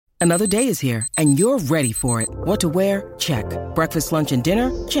Another day is here, and you're ready for it. What to wear? Check. Breakfast, lunch, and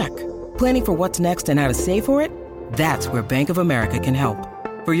dinner? Check. Planning for what's next and how to save for it? That's where Bank of America can help.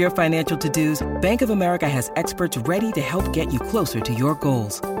 For your financial to-dos, Bank of America has experts ready to help get you closer to your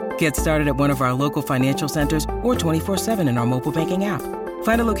goals. Get started at one of our local financial centers or 24/7 in our mobile banking app.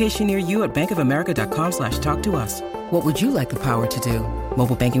 Find a location near you at bankofamerica.com/talktous. What would you like the power to do?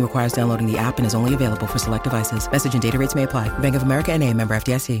 Mobile banking requires downloading the app and is only available for select devices. Message and data rates may apply. Bank of America N.A., member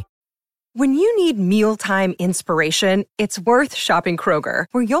FDIC. When you need mealtime inspiration, it's worth shopping Kroger,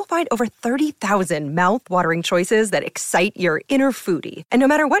 where you'll find over 30,000 mouth-watering choices that excite your inner foodie. And no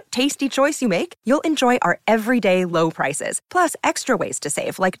matter what tasty choice you make, you'll enjoy our everyday low prices, plus extra ways to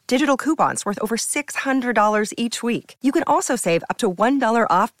save, like digital coupons worth over $600 each week. You can also save up to $1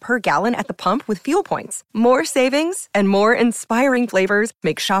 off per gallon at the pump with fuel points. More savings and more inspiring flavors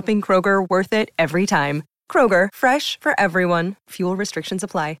make shopping Kroger worth it every time. Kroger, fresh for everyone. Fuel restrictions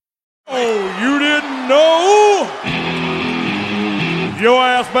apply. Oh, you didn't know? Your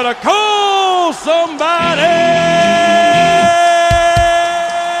ass better call somebody!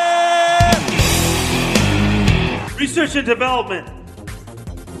 Research and development.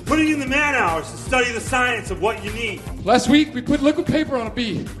 Putting in the man hours to study the science of what you need. Last week, we put liquid paper on a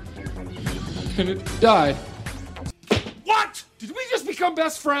bee. And it died. What? Did we just become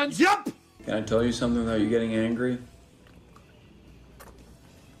best friends? Yup! Can I tell you something without you getting angry?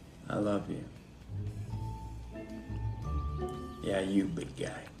 I love you. Yeah, you big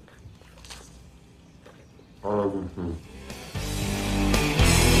guy. Welcome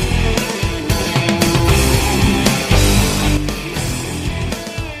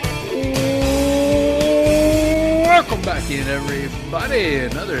back in, everybody.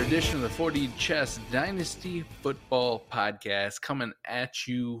 Another edition of the 4D Chess Dynasty Football Podcast coming at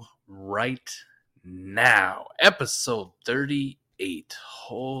you right now. Episode 38.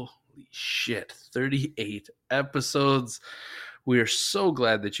 Holy shit, 38 episodes. We are so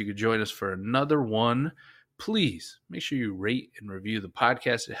glad that you could join us for another one. Please make sure you rate and review the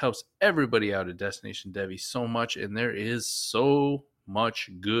podcast. It helps everybody out at Destination Devy so much, and there is so much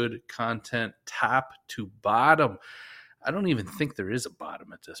good content top to bottom. I don't even think there is a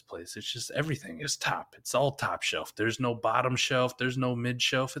bottom at this place. It's just everything is top. It's all top shelf. There's no bottom shelf. There's no mid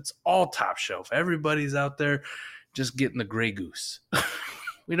shelf. It's all top shelf. Everybody's out there just getting the Grey Goose.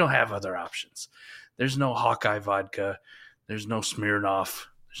 We don't have other options. There's no Hawkeye vodka. There's no Smirnoff.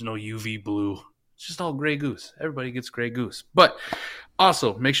 There's no UV Blue. It's just all Grey Goose. Everybody gets Grey Goose. But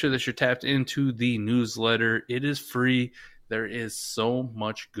also, make sure that you're tapped into the newsletter. It is free. There is so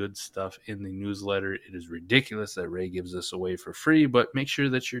much good stuff in the newsletter. It is ridiculous that Ray gives this away for free, but make sure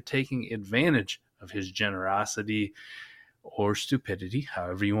that you're taking advantage of his generosity or stupidity,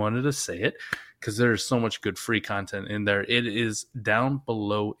 however you wanted to say it, because there's so much good free content in there. It is down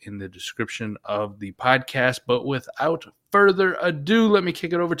below in the description of the podcast. But without further ado, let me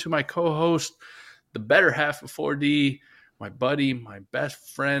kick it over to my co-host, the better half of 4D, my buddy, my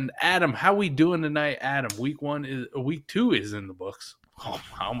best friend, Adam. How we doing tonight, Adam? Week 2 is in the books. Oh,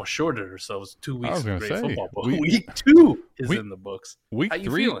 I almost shorted ourselves 2 weeks of great football. But week 2 is in the books. Week How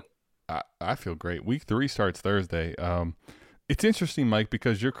you 3, feeling? I feel great. Week 3 starts Thursday. It's interesting, Mike,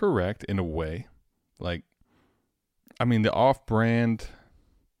 because you're correct in a way. Like, I mean, the off-brand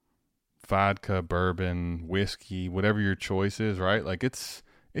vodka, bourbon, whiskey, whatever your choice is, right? Like, it's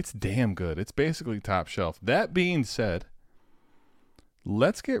damn good. It's basically top shelf. That being said,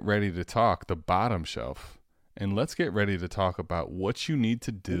 let's get ready to talk the bottom shelf, and let's get ready to talk about what you need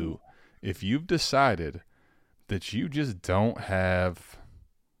to do if you've decided that you just don't have,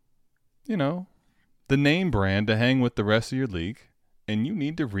 you know, the name brand to hang with the rest of your league, and you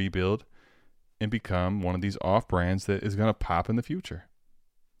need to rebuild and become one of these off brands that is going to pop in the future.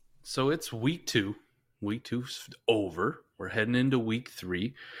 So it's week 2. Week 2's over. We're heading into week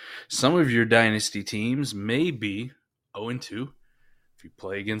 3. Some of your dynasty teams may be 0-2. If you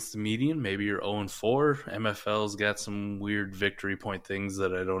play against the median, maybe you're 0-4. MFL's got some weird victory point things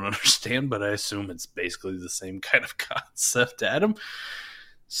that I don't understand, but I assume it's basically the same kind of concept, Adam.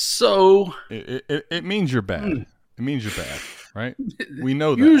 So it means you're bad. It means you're bad, right? We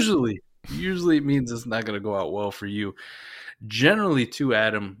know that. Usually it means it's not going to go out well for you. Generally, too,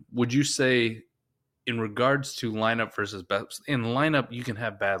 Adam, would you say in regards to lineup versus best, in lineup, you can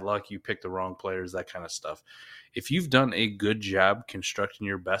have bad luck. You pick the wrong players, that kind of stuff. If you've done a good job constructing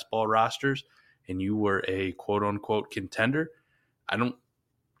your best ball rosters and you were a quote-unquote contender, I don't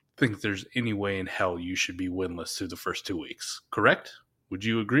think there's any way in hell you should be winless through the first 2 weeks. Correct? Would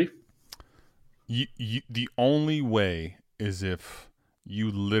you agree? The only way is if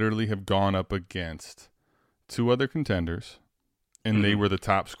you literally have gone up against 2 other contenders and they were the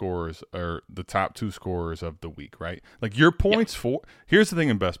top scorers or the top 2 scorers of the week, right? Like your points for – here's the thing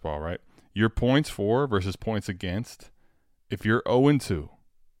in best ball, right? Your points for versus points against, if you're 0-2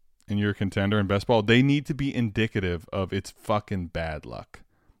 and you're a contender in best ball, they need to be indicative of it's fucking bad luck.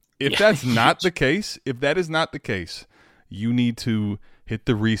 If that's not the case, if that is not the case, you need to hit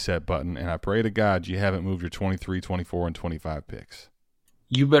the reset button, and I pray to God you haven't moved your 23, 24, and 25 picks.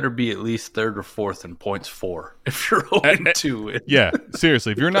 You better be at least 3rd or 4th in points for if you're 0-2. Yeah,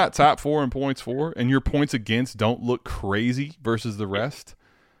 seriously. If you're not top 4 in points for and your points against don't look crazy versus the rest,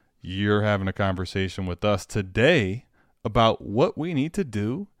 you're having a conversation with us today about what we need to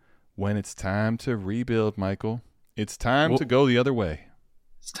do when it's time to rebuild, Michael. It's time to go the other way.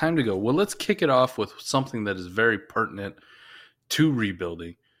 It's time to go. Well, let's kick it off with something that is very pertinent to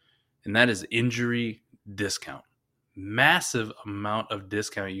rebuilding, and that is injury discount. Massive amount of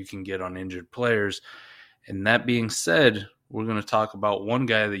discount you can get on injured players. And that being said, we're going to talk about one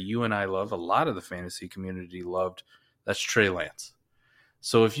guy that you and I love, a lot of the fantasy community loved. That's Trey Lance.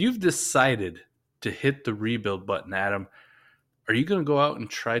 So if you've decided to hit the rebuild button, Adam, are you going to go out and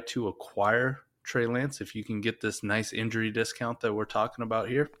try to acquire Trey Lance if you can get this nice injury discount that we're talking about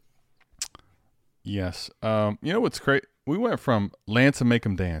here? Yes. You know what's great? We went from Lance and make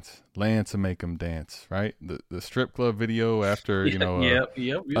him dance, Lance and make him dance, right? The strip club video after,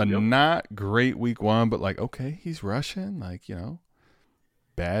 a not great week 1, but like, okay, he's rushing, like,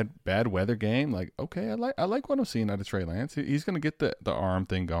 bad weather game. Like, okay, I like what I'm seeing out of Trey Lance. He's going to get the arm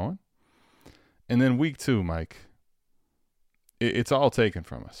thing going. And then week 2, Mike, it's all taken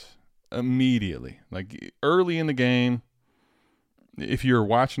from us immediately. Like early in the game, if you're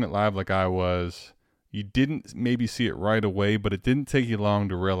watching it live like I was, you didn't maybe see it right away, but it didn't take you long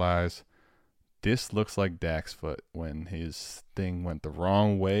to realize this looks like Dak's foot when his thing went the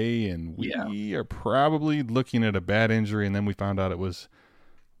wrong way, and we are probably looking at a bad injury, and then we found out it was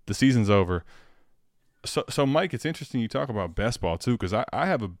the season's over. So Mike, it's interesting you talk about best ball too, because I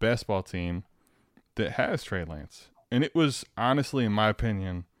have a best ball team that has Trey Lance, and it was honestly, in my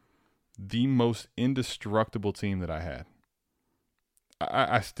opinion, the most indestructible team that I had.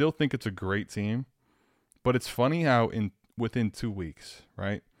 I still think it's a great team. But it's funny how within 2 weeks,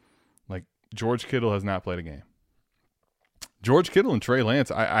 right? Like George Kittle has not played a game. George Kittle and Trey Lance,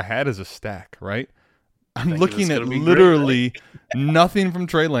 I had as a stack, right? I'm looking at literally nothing from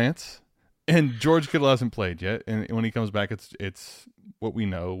Trey Lance, and George Kittle hasn't played yet. And when he comes back, it's what we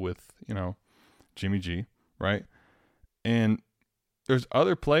know with Jimmy G, right? And there's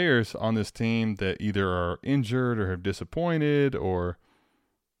other players on this team that either are injured or have disappointed or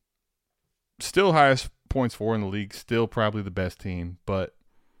still highest points for in the league, still probably the best team, but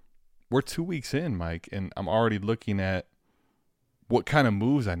we're 2 weeks in, Mike, and I'm already looking at what kind of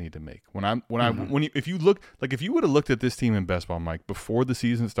moves I need to make. If you would have looked at this team in best ball, Mike, before the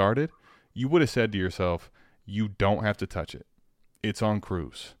season started, you would have said to yourself, you don't have to touch it. It's on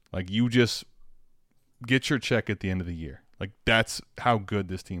cruise. Like, you just get your check at the end of the year. Like, that's how good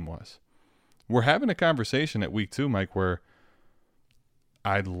this team was. We're having a conversation at week 2, Mike, where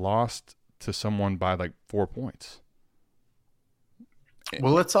I lost to someone by like 4 points.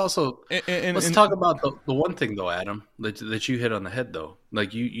 Well, let's also let's talk about the one thing though, Adam, that you hit on the head though.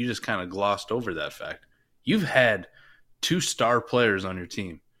 Like you just kind of glossed over that fact. You've had 2 star players on your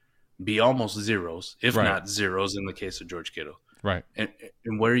team be almost zeros, if not zeros in the case of George Kittle. Right.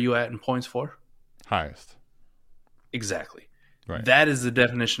 And where are you at in points for? Highest. Exactly. Right. That is the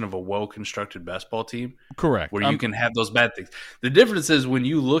definition of a well-constructed best ball team. Correct. Where you can have those bad things. The difference is when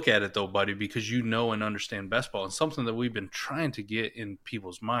you look at it, though, buddy, because you know and understand best ball, and something that we've been trying to get in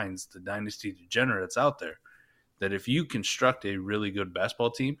people's minds, the dynasty degenerates out there, that if you construct a really good best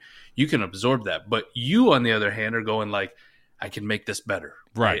ball team, you can absorb that. But you, on the other hand, are going like, I can make this better.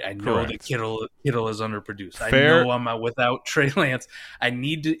 Right. I know that Kittle is underproduced. Fair. I know I'm out without Trey Lance. I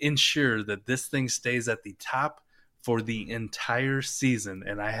need to ensure that this thing stays at the top for the entire season,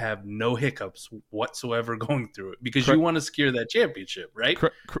 and I have no hiccups whatsoever going through it because you want to secure that championship, right?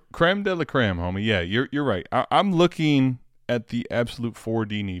 Creme de la creme, homie. Yeah, you're right. I'm looking at the absolute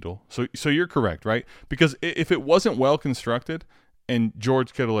 4D needle. So you're correct, right? Because if it wasn't well constructed, and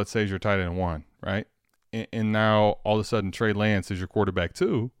George Kittle, let's say, is your tight end 1, right? And now all of a sudden Trey Lance is your quarterback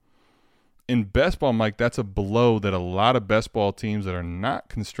 2. In best ball, Mike, that's a blow that a lot of best ball teams that are not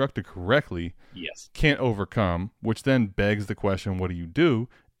constructed correctly can't overcome, which then begs the question, what do you do?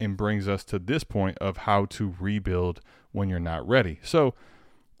 And brings us to this point of how to rebuild when you're not ready. So,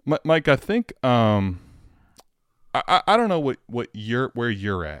 Mike, I think I don't know where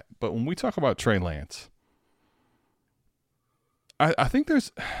you're at, but when we talk about Trey Lance, I think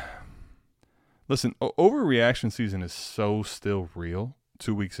there's listen, overreaction season is so still real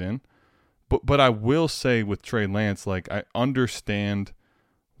 2 weeks in. But I will say with Trey Lance, like, I understand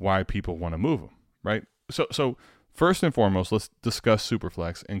why people want to move him, right? So first and foremost, let's discuss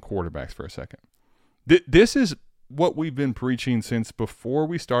Superflex and quarterbacks for a second. This is what we've been preaching since before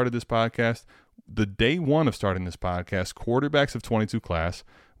we started this podcast. The day one of starting this podcast, quarterbacks of 22 class,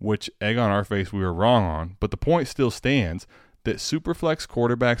 which egg on our face we were wrong on, but the point still stands that Superflex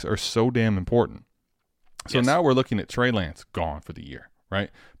quarterbacks are so damn important. So now we're looking at Trey Lance gone for the year, right?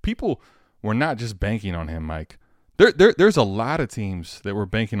 People were not just banking on him, Mike. There's a lot of teams that were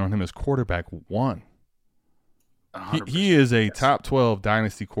banking on him as quarterback one. He is a top 12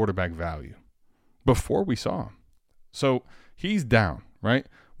 dynasty quarterback value before we saw him. So he's down, right?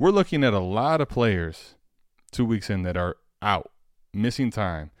 We're looking at a lot of players 2 weeks in that are out, missing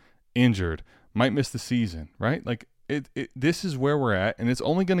time, injured, might miss the season, right? Like this is where we're at, and it's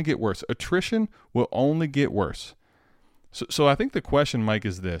only going to get worse. Attrition will only get worse. So I think the question, Mike,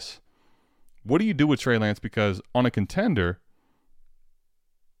 is this. What do you do with Trey Lance? Because on a contender,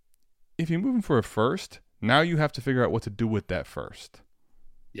 if you move him for a first, now you have to figure out what to do with that first.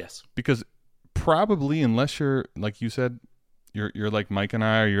 Yes. Because probably, unless you're, like you said, you're like Mike and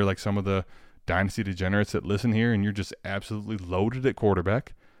I, or you're like some of the dynasty degenerates that listen here, and you're just absolutely loaded at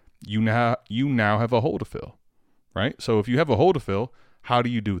quarterback, you now have a hole to fill, right? So if you have a hole to fill, how do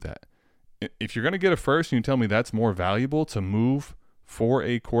you do that? If you're going to get a first and you tell me that's more valuable to move for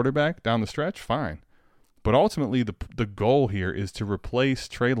a quarterback down the stretch, fine. But ultimately, the goal here is to replace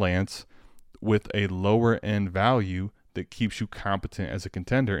Trey Lance with a lower end value that keeps you competent as a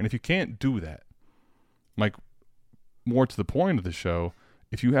contender. And if you can't do that, Mike, more to the point of the show,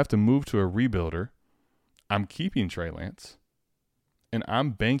 if you have to move to a rebuilder, I'm keeping Trey Lance, and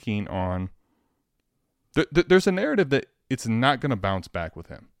I'm banking on there's a narrative that it's not going to bounce back with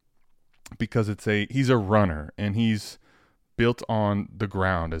him because he's a runner and he's built on the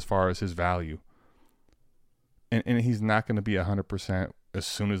ground as far as his value. And he's not going to be 100% as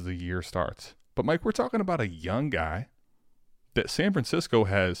soon as the year starts. But, Mike, we're talking about a young guy that San Francisco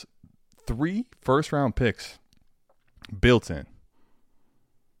has 3 first-round picks built in.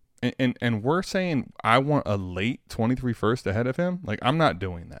 And we're saying I want a late 23 first ahead of him? Like, I'm not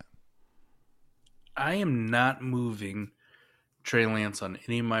doing that. I am not moving Trey Lance on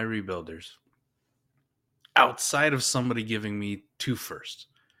any of my rebuilders outside of somebody giving me 2 firsts,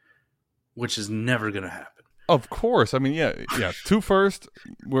 which is never going to happen. Of course. I mean, yeah, 2 first.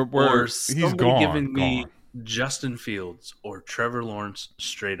 Or he's gone. Giving me Justin Fields or Trevor Lawrence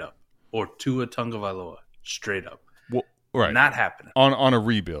straight up, or Tua Tagovailoa straight up. Well, right, not happening on a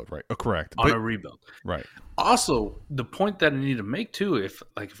rebuild, right? Correct. On a rebuild, right. Also, the point that I need to make too, if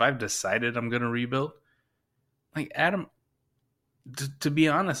I've decided I'm going to rebuild, like Adam, to be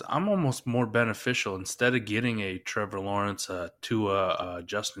honest, I'm almost more beneficial instead of getting a Trevor Lawrence, a Tua, a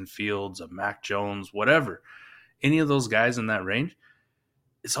Justin Fields, a Mac Jones, whatever, any of those guys in that range.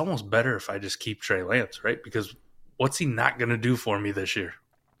 It's almost better if I just keep Trey Lance, right? Because what's he not going to do for me this year?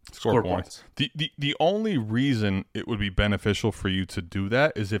 Score points. The only reason it would be beneficial for you to do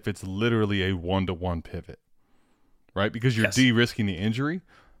that is if it's literally a 1-to-1 pivot, right? Because you're de-risking the injury.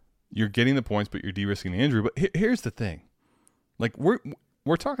 You're getting the points, but you're de-risking the injury. But here's the thing. Like,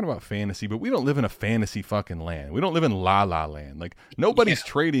 we're talking about fantasy, but we don't live in a fantasy fucking land. We don't live in la-la land. Like, nobody's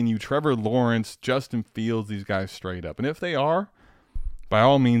trading you Trevor Lawrence, Justin Fields, these guys straight up. And if they are, by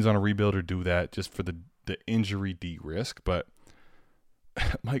all means on a rebuilder, do that just for the injury de-risk. But,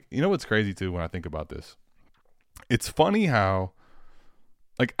 Mike, you know what's crazy, too, when I think about this? It's funny how,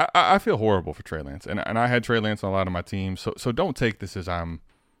 like, I feel horrible for Trey Lance. And I had Trey Lance on a lot of my teams. So don't take this as I'm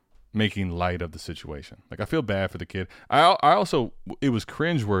making light of the situation. Like, I feel bad for the kid. I also, it was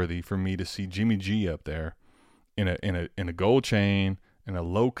cringeworthy for me to see Jimmy G up there in a gold chain and a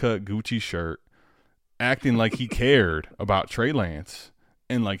low cut Gucci shirt, acting like he cared about Trey Lance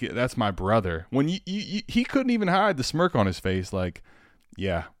and like, that's my brother. When he couldn't even hide the smirk on his face. Like,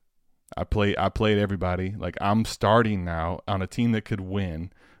 yeah, I played everybody. Like, I'm starting now on a team that could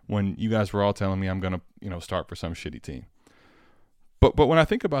win when you guys were all telling me I'm gonna start for some shitty team. But when I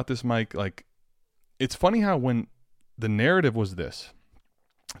think about this, Mike, like, it's funny how when the narrative was this,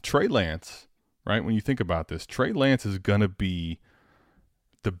 Trey Lance, right? When you think about this, Trey Lance is going to be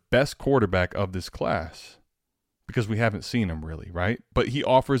the best quarterback of this class because we haven't seen him really, right? But he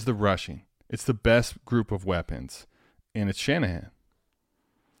offers the rushing. It's the best group of weapons, and it's Shanahan.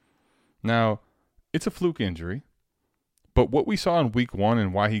 Now, it's a fluke injury, but what we saw in week 1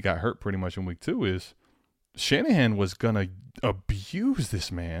 and why he got hurt pretty much in week 2 is Shanahan was going to abuse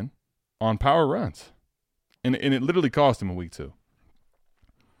this man on power runs. And it literally cost him in week 2.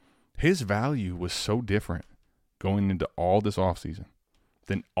 his value was so different going into all this offseason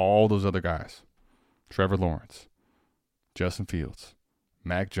than all those other guys. Trevor Lawrence, Justin Fields,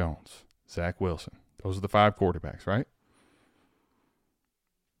 Mac Jones, Zach Wilson. Those are the 5 quarterbacks, right?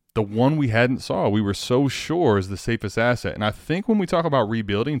 The one we hadn't saw, we were so sure is the safest asset. And I think when we talk about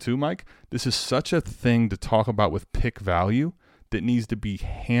rebuilding too, Mike, this is such a thing to talk about with pick value that needs to be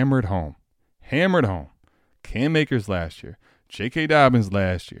hammered home. Hammered home. Cam Akers last year. J.K. Dobbins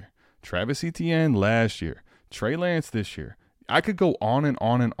last year. Travis Etienne last year. Trey Lance this year. I could go on and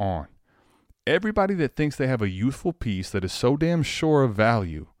on and on. Everybody that thinks they have a youthful piece that is so damn sure of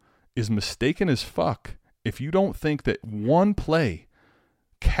value is mistaken as fuck if you don't think that one play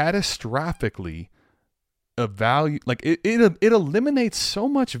catastrophically a value, like it eliminates so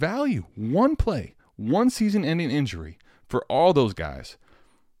much value. One play, one season-ending injury for all those guys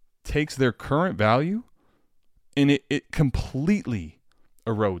takes their current value and it completely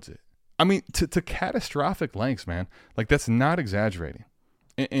erodes it. I mean, to catastrophic lengths, man. Like, that's not exaggerating.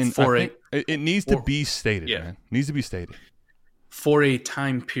 And I think it needs to be stated, man. It needs to be stated. For a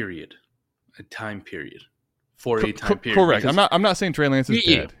time period. Correct. I'm not saying Trey Lance is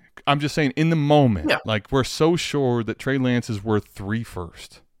dead. I'm just saying in the moment, like, we're so sure that Trey Lance is worth 3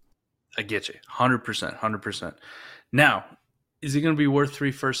 first. I get you. 100%. Now, is he going to be worth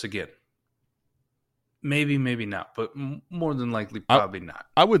 3 first again? Maybe, maybe not, but more than likely, probably not.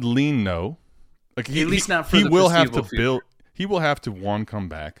 I would lean no. Like, at least not for the foreseeable future. He will have to, 1, come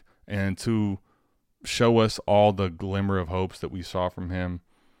back, and 2, show us all the glimmer of hopes that we saw from him,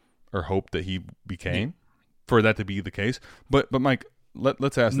 or hope that he became, for that to be the case. But Mike,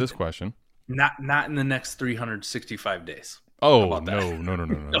 let's ask this question. Not in the next 365 days. Oh, no.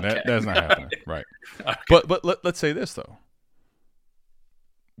 Okay. That's not happening. Right. Okay. But let's say this, though.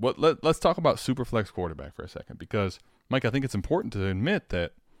 Let's talk about Superflex quarterback for a second, because, Mike, I think it's important to admit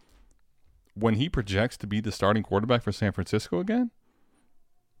that when he projects to be the starting quarterback for San Francisco again,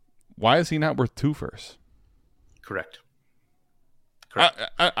 why is he not worth 2 first? Correct.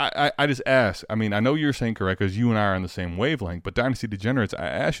 I just ask. I mean, I know you're saying correct because you and I are on the same wavelength, but Dynasty Degenerates, I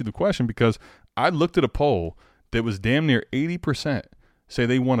asked you the question because I looked at a poll that was damn near 80% say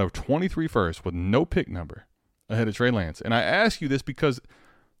they want a 23 first with no pick number ahead of Trey Lance. And I ask you this because,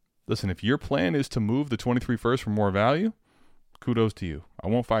 listen, if your plan is to move the 23 first for more value, kudos to you. I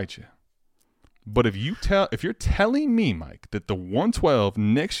won't fight you. But if you're telling me, Mike, that the 112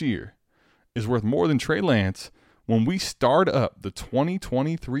 next year is worth more than Trey Lance when we start up the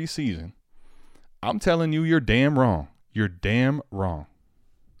 2023 season, I'm telling you, you're damn wrong. You're damn wrong.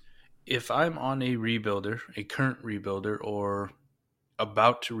 If I'm on a current rebuilder, or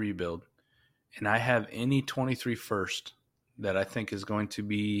about to rebuild, and I have any 23 first that I think is going to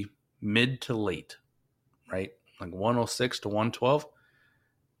be mid to late, right? Like 106 to 112,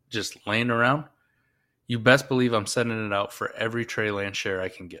 just laying around, you best believe I'm sending it out for every Trey Lance share I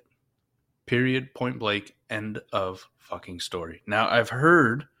can get. Period, point blank, end of fucking story. Now, I've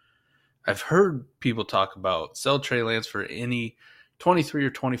heard people talk about sell Trey Lance for any 23 or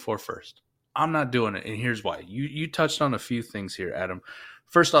 24 first. I'm not doing it, and here's why. You touched on a few things here, Adam.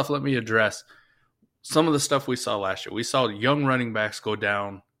 First off, let me address some of the stuff we saw last year. We saw young running backs go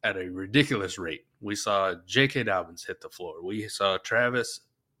down at a ridiculous rate. We saw J.K. Dobbins hit the floor. We saw Travis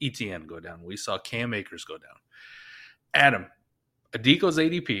Etienne go down. We saw Cam Akers go down. Adam, Adiko's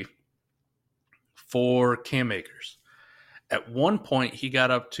ADP for Cam Akers. At one point, he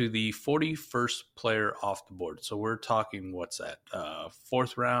got up to the 41st player off the board. So we're talking, what's that?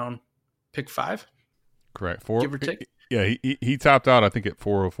 4th round, pick 5? Correct. Give or take? Yeah, he topped out, I think, at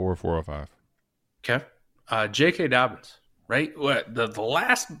 404, 405. Okay. J.K. Dobbins, right? The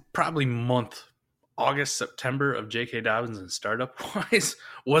last probably month, August, September of J.K. Dobbins and startup-wise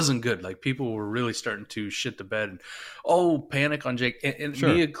wasn't good. Like, people were really starting to shit the bed and, panic on Jake. And sure.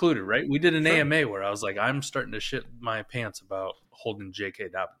 Me included, right? We did an AMA where I was like, I'm starting to shit my pants about holding J.K.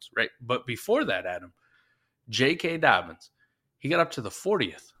 Dobbins, right? But before that, Adam, J.K. Dobbins, he got up to the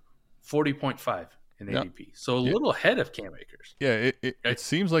 40th, 40.5 in ADP. So a little ahead of Cam Akers. Yeah, it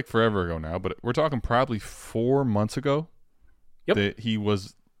seems like forever ago now, but we're talking probably 4 months ago that he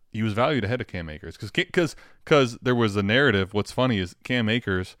was valued ahead of Cam Akers because there was a narrative. What's funny is Cam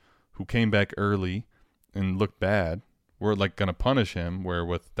Akers, who came back early and looked bad, we're like going to punish him, where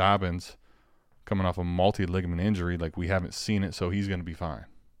with Dobbins coming off a multi-ligament injury, like, we haven't seen it, so he's going to be fine.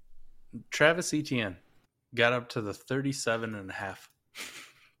 Travis Etienne got up to the 37.5.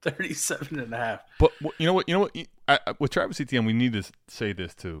 37.5. But you know what? With Travis Etienne, we need to say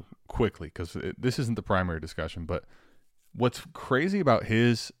this too quickly, because this isn't the primary discussion. But what's crazy about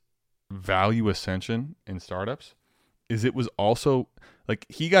his value ascension in startups is it was also like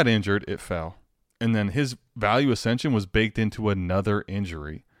he got injured, it fell, and then his value ascension was baked into another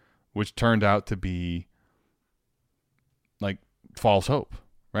injury, which turned out to be like false hope,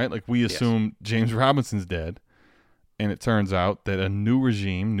 right? Like we assume James Robinson's dead, and it turns out that a new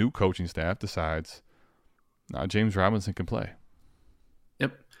regime, new coaching staff decides James Robinson can play.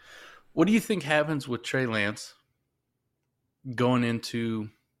 Yep. What do you think happens with Trey Lance going into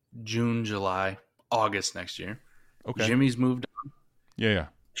June, July, August next year? Okay. Jimmy's moved on. Yeah.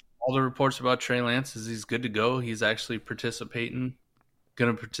 All the reports about Trey Lance is he's good to go. He's actually going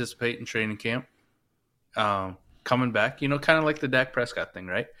to participate in training camp. Coming back, kind of like the Dak Prescott thing,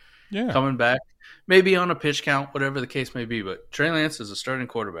 right? Yeah. Coming back, maybe on a pitch count, whatever the case may be. But Trey Lance is a starting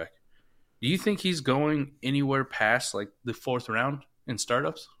quarterback. Do you think he's going anywhere past like the 4th round in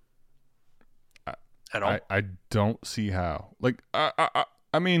startups? At all? I don't see how. Like, I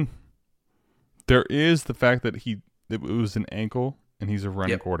mean, there is the fact that it was an ankle and he's a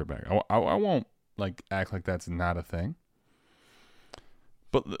running quarterback. I won't like act like that's not a thing.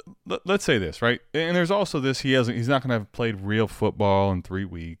 But let's say this, right? And there's also this: he's not going to have played real football in 3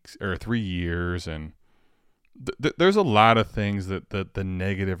 weeks or 3 years, and there's a lot of things that the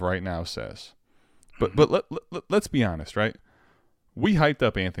negative right now says. But let's be honest, right? We hyped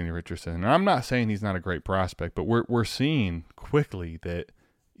up Anthony Richardson, and I'm not saying he's not a great prospect, but we're seeing quickly that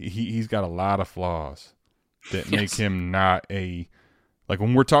he's got a lot of flaws that make him not like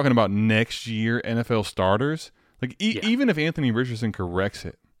when we're talking about next year NFL starters. Like even if Anthony Richardson corrects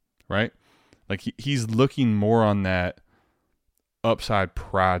it, right? Like he's looking more on that upside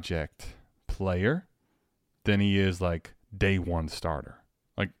project player than he is like day one starter.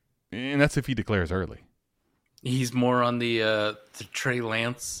 Like, and that's if he declares early. He's more on the Trey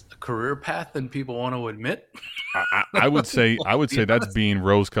Lance career path than people want to admit. I would say that's being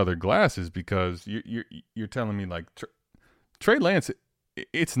rose-colored glasses, because you're telling me like Trey Lance.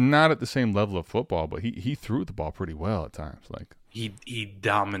 It's not at the same level of football, but he threw the ball pretty well at times. Like he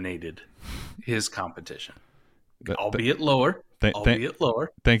dominated his competition, albeit lower.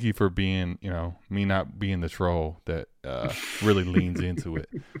 Lower. Thank you for being, me not being the troll that really leans into it.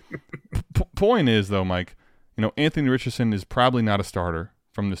 Point is, though, Mike, Anthony Richardson is probably not a starter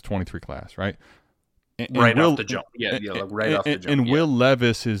from this 23 class, right? Off the jump. Right off the jump. And Will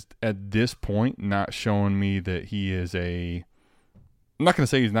Levis is, at this point, not showing me that he is I'm not going to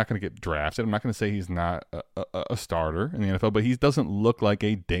say he's not going to get drafted. I'm not going to say he's not a starter in the NFL, but he doesn't look like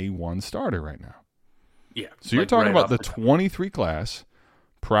a day one starter right now. Yeah. So you're talking about the 23 class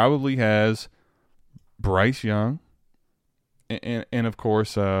probably has Bryce Young and of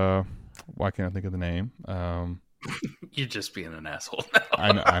course, why can't I think of the name? You're just being an asshole.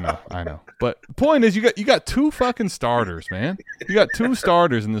 I know. But the point is, you got 2 fucking starters, man. You got 2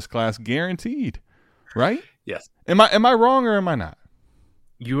 starters in this class guaranteed, right? Yes. Am I wrong or am I not?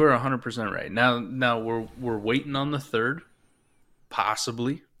 You are 100% right. Now we're waiting on the 3rd,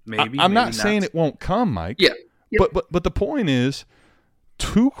 possibly, maybe. I'm not saying it won't come, Mike. Yeah. Yep. But the point is,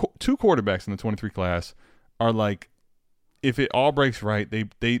 two quarterbacks in the 23 class are like, if it all breaks right,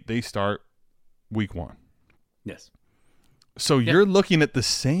 they start week 1. Yes. So you're looking at the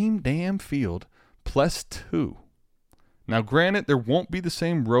same damn field plus 2. Now, granted, there won't be the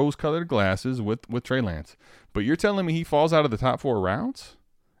same rose-colored glasses with Trey Lance, but you're telling me he falls out of the top 4 rounds?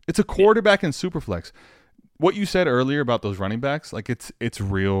 It's a quarterback in Superflex. What you said earlier about those running backs, like it's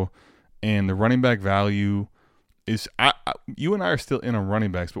real, and the running back value is you and I are still in on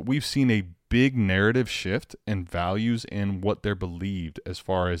running backs, but we've seen a big narrative shift in values and what they're believed as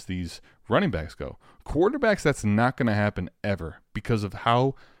far as these running backs go. Quarterbacks, that's not going to happen ever because of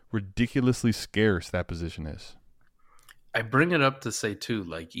how ridiculously scarce that position is. I bring it up to say, too,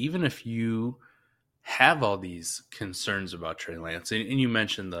 like, even if you have all these concerns about Trey Lance, and you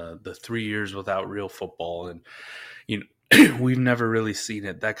mentioned the 3 years without real football, and we've never really seen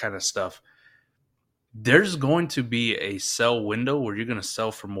it, that kind of stuff. There's going to be a sell window where you're going to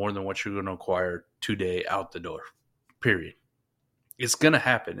sell for more than what you're going to acquire today out the door, period. It's going to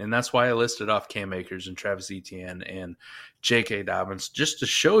happen, and that's why I listed off Cam Akers and Travis Etienne and J.K. Dobbins, just to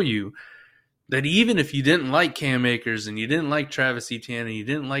show you that even if you didn't like Cam Akers and you didn't like Travis Etienne and you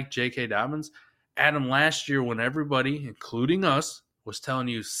didn't like J.K. Dobbins, Adam, last year when everybody, including us, was telling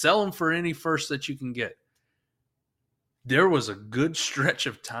you, sell them for any first that you can get, there was a good stretch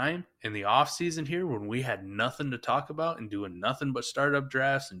of time in the offseason here when we had nothing to talk about and doing nothing but startup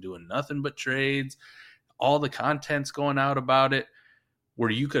drafts and doing nothing but trades, all the content's going out about it,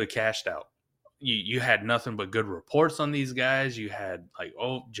 where you could have cashed out. You had nothing but good reports on these guys. You had like,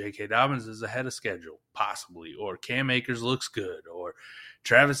 J.K. Dobbins is ahead of schedule, possibly, or Cam Akers looks good, or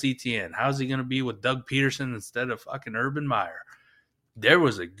Travis Etienne, how's he going to be with Doug Peterson instead of fucking Urban Meyer? There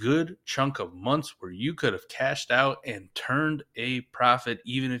was a good chunk of months where you could have cashed out and turned a profit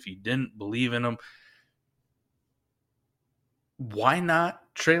even if you didn't believe in them. Why not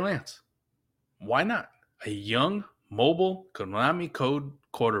Trey Lance? Why not? A young, mobile, Konami code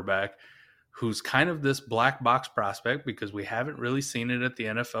quarterback who's kind of this black box prospect because we haven't really seen it at the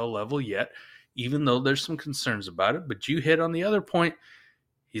NFL level yet, even though there's some concerns about it. But you hit on the other point.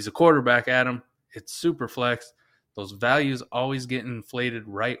 He's a quarterback, Adam. It's super flex. Those values always get inflated,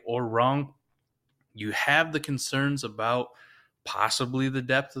 right or wrong. You have the concerns about possibly the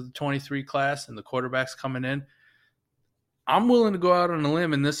depth of the 23 class and the quarterbacks coming in. I'm willing to go out on a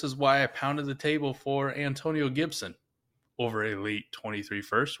limb, and this is why I pounded the table for Antonio Gibson over a late 23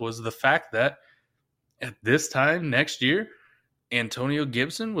 first, was the fact that at this time next year, Antonio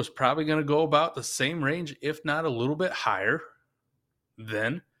Gibson was probably going to go about the same range, if not a little bit higher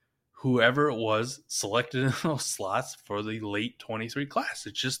than whoever it was selected in those slots for the late 23 class.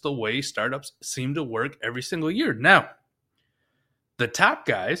 It's just the way startups seem to work every single year. Now, the top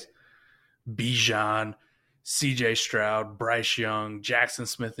guys, Bijan, CJ Stroud, Bryce Young, Jackson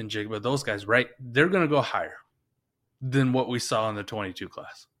Smith, and Jigba, those guys, right, they're going to go higher than what we saw in the 22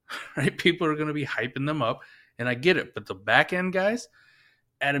 class, right? People are going to be hyping them up, and I get it. But the back end guys,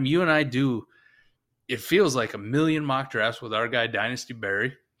 Adam, you and I do, it feels like a million mock drafts with our guy, Dynasty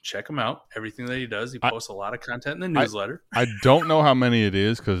Barry. Check him out. Everything that he does, he posts a lot of content in the newsletter. I don't know how many it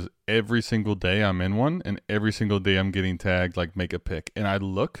is because every single day I'm in one, and every single day I'm getting tagged, like, make a pick. And I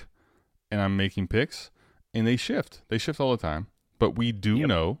look, and I'm making picks. And they shift. They shift all the time. But we do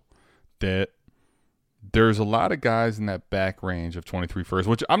know that there's a lot of guys in that back range of 23 first,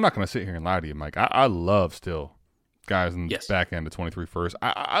 which I'm not going to sit here and lie to you, Mike. I love still guys in the back end of 23 first.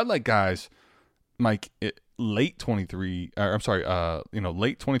 I like guys, Mike, late 23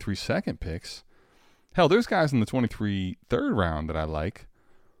 second picks. Hell, there's guys in the 23 third round that I like.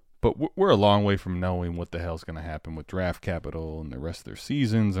 But we're a long way from knowing what the hell's going to happen with draft capital and the rest of their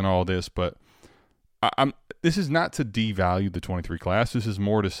seasons and all this. But this is not to devalue the 23 class. This is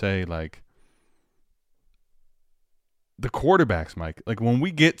more to say, like, the quarterbacks, Mike. Like, when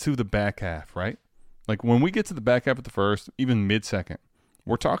we get to the back half, right? Like, when we get to the back half of the first, even mid-second,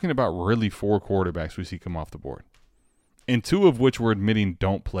 we're talking about really 4 quarterbacks we see come off the board. And 2 of which we're admitting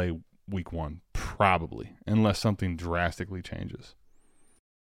don't play week 1, probably, unless something drastically changes.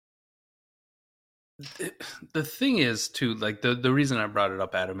 The thing is, too, like, the reason I brought it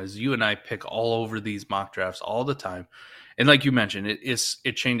up, Adam, is you and I pick all over these mock drafts all the time. And like you mentioned,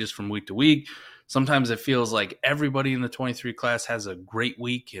 it changes from week to week. Sometimes it feels like everybody in the 23 class has a great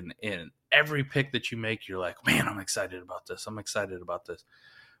week, and every pick that you make, you're like, man, I'm excited about this. I'm excited about this.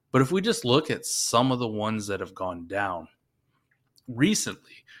 But if we just look at some of the ones that have gone down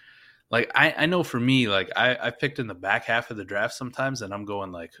recently, like, I know for me, like, I picked in the back half of the draft sometimes, and I'm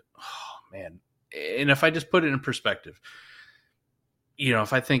going like, oh, man. And if I just put it in perspective, you know,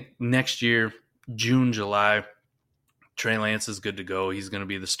 if I think next year, June, July, Trey Lance is good to go. He's going to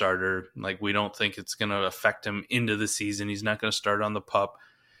be the starter. Like, we don't think it's going to affect him into the season. He's not going to start on the pup.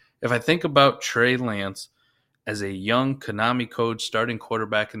 If I think about Trey Lance as a young Konami code starting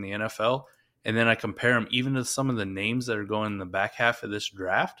quarterback in the NFL, and then I compare him even to some of the names that are going in the back half of this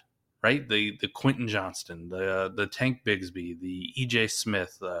draft, right? The Quentin Johnston, the Tank Bigsby, the E.J.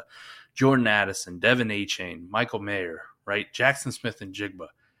 Smith, Jordan Addison, Devin Achane, Michael Mayer, right? Jackson Smith and Jigba.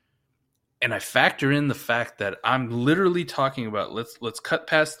 And I factor in the fact that I'm literally talking about, let's cut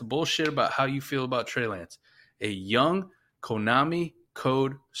past the bullshit about how you feel about Trey Lance. A young Konami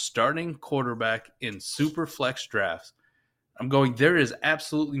code starting quarterback in super flex drafts. I'm going, there is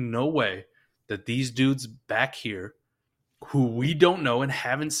absolutely no way that these dudes back here, who we don't know and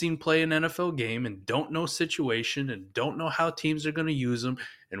haven't seen play an NFL game and don't know situation and don't know how teams are going to use them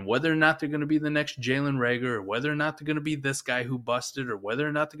and whether or not they're going to be the next Jalen Reagor or whether or not they're going to be this guy who busted or whether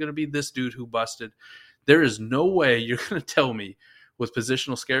or not they're going to be this dude who busted. There is no way you're going to tell me with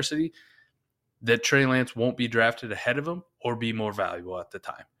positional scarcity that Trey Lance won't be drafted ahead of him or be more valuable at the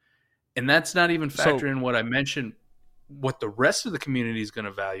time. And that's not even factoring in what I mentioned, what the rest of the community is going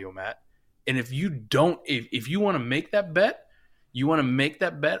to value him at. And if you don't, if you want to make that bet, you want to make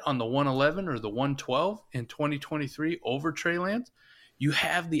that bet on the 111 or the 112 in 2023 over Trey Lance, you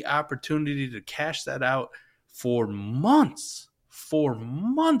have the opportunity to cash that out for months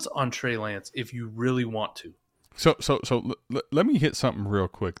on Trey Lance if you really want to. So let me hit something real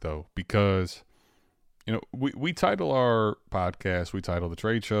quick, though, because, you know, we title our podcast, we title the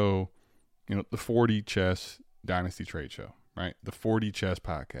trade show, you know, the 40 Chess Dynasty Trade Show, right? The 40 Chess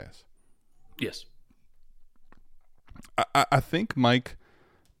Podcast. Yes. I think, Mike,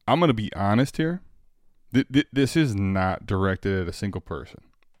 I'm going to be honest here. This is not directed at a single person.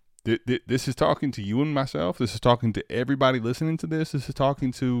 This is talking to you and myself. This is talking to everybody listening to this. This is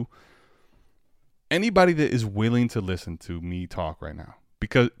talking to anybody that is willing to listen to me talk right now.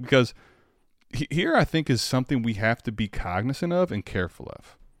 Because here I think is something we have to be cognizant of and careful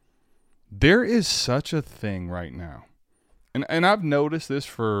of. There is such a thing right now. And I've noticed this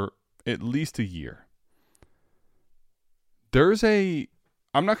for at least a year.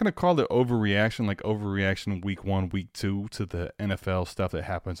 I'm not going to call it overreaction, like overreaction week 1, week 2 to the NFL stuff that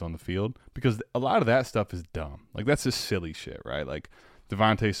happens on the field, because a lot of that stuff is dumb. Like, that's just silly shit, right? Like,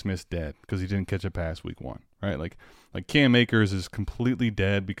 Devontae Smith's dead because he didn't catch a pass week 1, right? Like Cam Akers is completely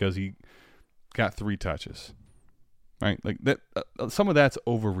dead because he got 3 touches, right? Like, that. Some of that's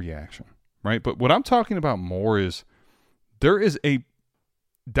overreaction, right? But what I'm talking about more is there is a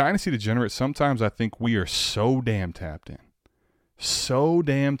dynasty degenerate. Sometimes I think we are so damn tapped in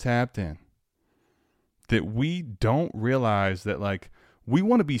that we don't realize that, like, we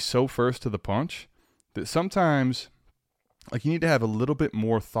want to be so first to the punch that sometimes, like, you need to have a little bit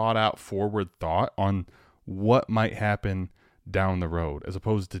more thought out forward thought on what might happen down the road as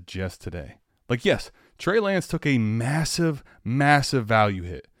opposed to just today. Like, yes, Trey Lance took a massive, massive value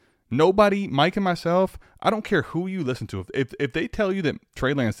hit. Nobody, Mike and myself, I don't care who you listen to. If they tell you that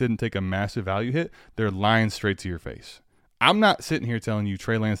Trey Lance didn't take a massive value hit, they're lying straight to your face. I'm not sitting here telling you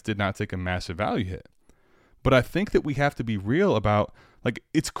Trey Lance did not take a massive value hit. But I think that we have to be real about, like,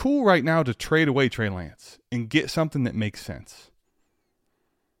 it's cool right now to trade away Trey Lance and get something that makes sense.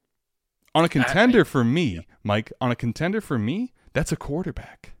 On a contender for me, Mike, that's a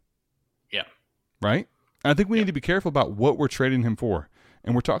quarterback. Yeah. Right? And I think we need to be careful about what we're trading him for.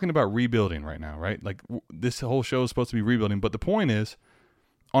 And we're talking about rebuilding right now, right? Like, this whole show is supposed to be rebuilding. But the point is,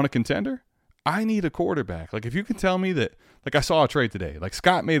 on a contender, I need a quarterback. Like, if you can tell me that, like, I saw a trade today. Like,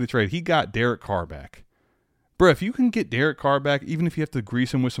 Scott made a trade. He got Derek Carr back. Bro, if you can get Derek Carr back, even if you have to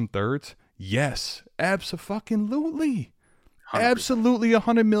grease him with some thirds, yes, abso-fucking-lutely. Absolutely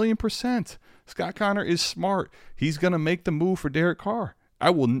 100,000,000%. Scott Connor is smart. He's going to make the move for Derek Carr.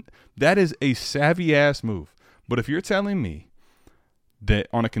 That is a savvy-ass move. But if you're telling me that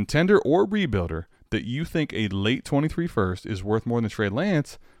on a contender or rebuilder that you think a late 23 first is worth more than Trey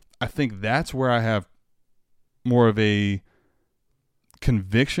Lance, I think that's where I have more of a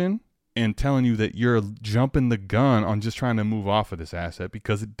conviction and telling you that you're jumping the gun on just trying to move off of this asset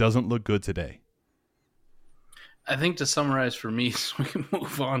because it doesn't look good today. I think to summarize for me, so we can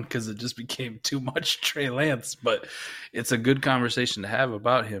move on because it just became too much Trey Lance, but it's a good conversation to have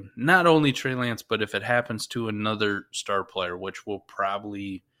about him. Not only Trey Lance, but if it happens to another star player, which will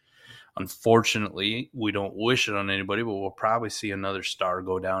probably, unfortunately, we don't wish it on anybody, but we'll probably see another star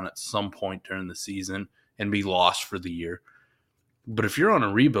go down at some point during the season and be lost for the year. But if you're on a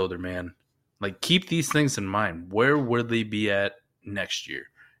rebuilder, man, like, keep these things in mind. Where will they be at next year?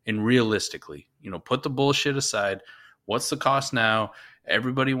 And realistically, put the bullshit aside. What's the cost now?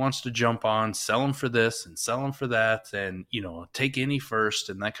 Everybody wants to jump on, sell them for this and sell them for that, and, take any first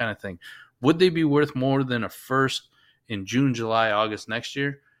and that kind of thing. Would they be worth more than a first in June, July, August next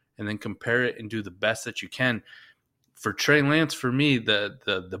year? And then compare it and do the best that you can. For Trey Lance, for me,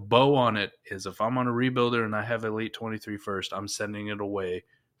 the bow on it is, if I'm on a rebuilder and I have a late 23 first, I'm sending it away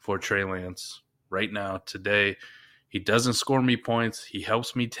for Trey Lance right now, today. He doesn't score me points. He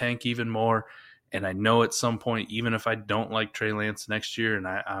helps me tank even more. And I know at some point, even if I don't like Trey Lance next year and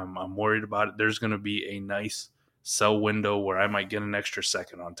I'm worried about it, there's going to be a nice sell window where I might get an extra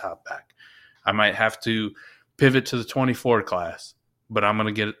second on top back. I might have to pivot to the 24 class, but I'm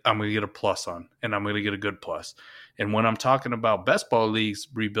going to get a plus on, and I'm going to get a good plus. And when I'm talking about best ball leagues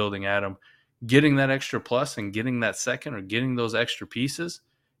rebuilding, Adam, getting that extra plus and getting that second or getting those extra pieces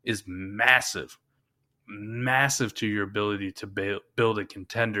is massive to your ability to build a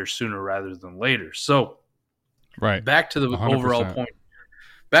contender sooner rather than later. So, right, back to the 100%.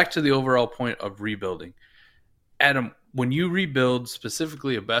 overall point of rebuilding. Adam, when you rebuild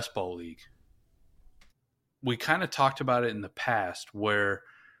specifically a best ball league, we kind of talked about it in the past where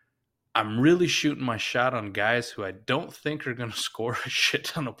I'm really shooting my shot on guys who I don't think are going to score a shit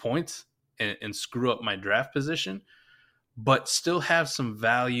ton of points and screw up my draft position, but still have some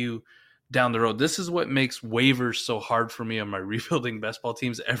value down the road. This is what makes waivers so hard for me on my rebuilding best ball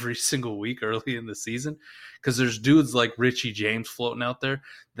teams every single week early in the season, because there's dudes like Richie James floating out there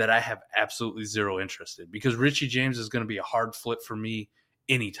that I have absolutely zero interest in, because Richie James is going to be a hard flip for me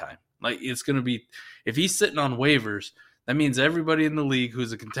anytime. Like, it's going to be, if he's sitting on waivers, that means everybody in the league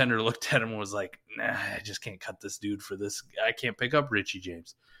who's a contender looked at him and was like, nah, I just can't cut this dude for this. I can't pick up Richie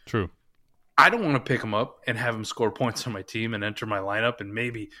James. True. I don't want to pick him up and have him score points on my team and enter my lineup and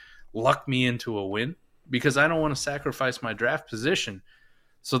maybe luck me into a win, because I don't want to sacrifice my draft position.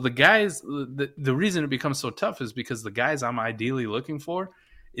 So the guys, the reason it becomes so tough is because the guys I'm ideally looking for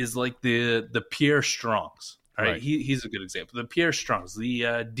is like the Pierre Strongs. All right. He's a good example. The Pierre Strongs, the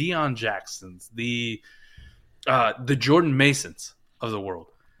Deion Jacksons, the Jordan Masons of the world.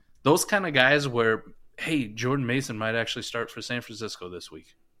 Those kind of guys where, hey, Jordan Mason might actually start for San Francisco this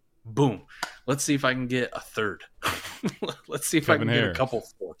week. Boom. Let's see if I can get a third. Let's see if I can get a couple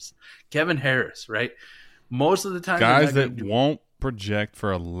fourths. Kevin Harris, right? Most of the time, guys that won't project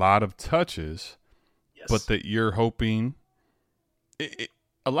for a lot of touches, but that you're hoping.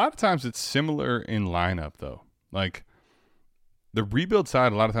 A lot of times it's similar in lineup, though. Like the rebuild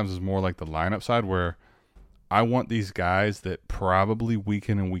side, a lot of times is more like the lineup side, where I want these guys that probably week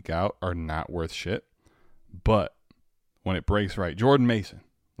in and week out are not worth shit. But when it breaks right, Jordan Mason.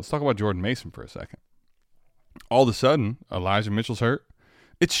 Let's talk about Jordan Mason for a second. All of a sudden, Elijah Mitchell's hurt.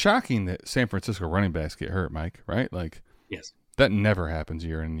 It's shocking that San Francisco running backs get hurt, Mike, right? Like, yes, that never happens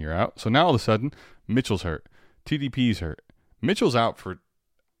year in and year out. So now all of a sudden, Mitchell's hurt. TDP's hurt. Mitchell's out for,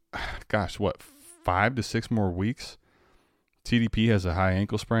 5 to 6 more weeks? TDP has a high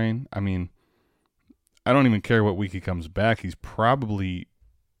ankle sprain. I mean, I don't even care what week he comes back. He's probably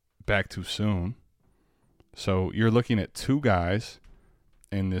back too soon. So you're looking at 2 guys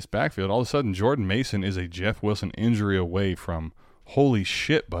in this backfield. All of a sudden, Jordan Mason is a Jeff Wilson injury away from, holy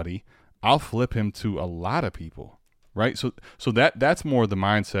shit, buddy, I'll flip him to a lot of people, right? So that's more the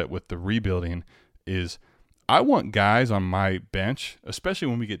mindset with the rebuilding is I want guys on my bench, especially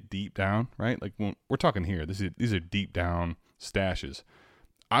when we get deep down, right? Like when we're talking here, these are deep down stashes.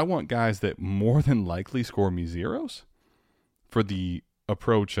 I want guys that more than likely score me zeros for the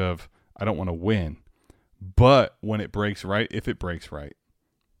approach of I don't want to win, but when it breaks right, if it breaks right,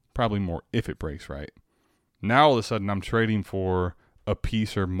 probably more if it breaks right. Now all of a sudden I'm trading for a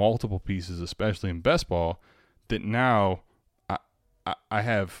piece or multiple pieces, especially in best ball, that now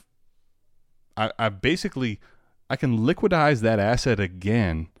I basically I can liquidize that asset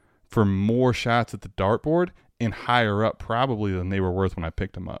again for more shots at the dartboard and higher up probably than they were worth when I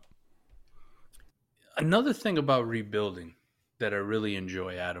picked them up. Another thing about rebuilding that I really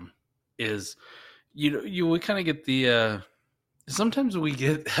enjoy, Adam, is we kind of get the sometimes we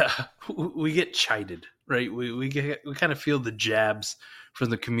get chided, right? We kind of feel the jabs from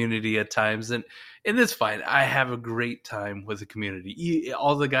the community at times, and it's fine. I have a great time with the community.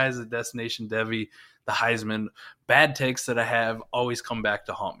 All the guys at Destination Devy, the Heisman, bad takes that I have always come back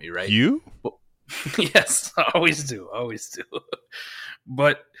to haunt me, right? You? Yes, I always do.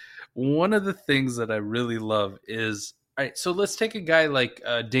 But one of the things that I really love is, all right, so let's take a guy like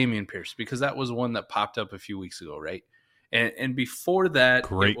Dameon Pierce, because that was one that popped up a few weeks ago, right? And before that,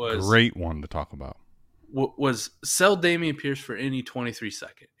 great one to talk about. Was sell Dameon Pierce for any 23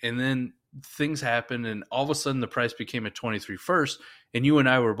 second. And then things happened, and all of a sudden the price became a 23 first, and you and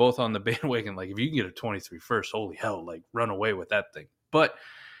I were both on the bandwagon, like, if you can get a 23 first, holy hell, like, run away with that thing. But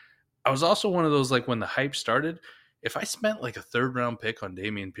I was also one of those, like, when the hype started, if I spent like a 3rd round pick on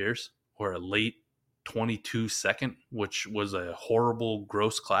Dameon Pierce or a late 22 second, which was a horrible,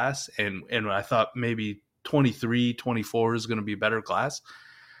 gross class, and I thought maybe 23, 24 is going to be a better class,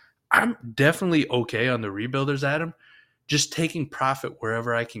 I'm definitely okay on the rebuilders, Adam, just taking profit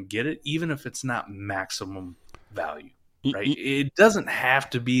wherever I can get it, even if it's not maximum value, right? It doesn't have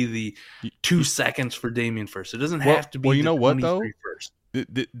to be the 2 seconds for Dameon first. It doesn't have to be you know what, though? First.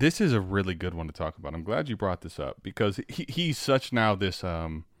 This is a really good one to talk about. I'm glad you brought this up, because he's such now this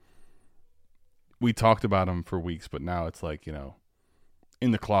we talked about him for weeks, but now it's like,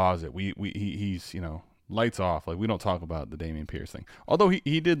 in the closet. He's lights off. Like, we don't talk about the Dameon Pierce thing. Although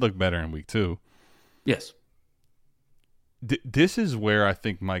he did look better in week 2. Yes. This is where I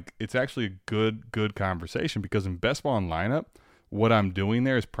think, Mike, it's actually a good conversation, because in best ball and lineup, what I'm doing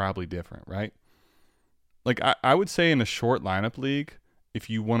there is probably different, right? Like, I would say in a short lineup league, if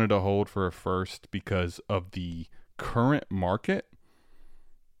you wanted to hold for a first because of the current market,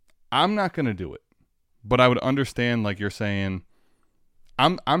 I'm not going to do it. But I would understand, like you're saying,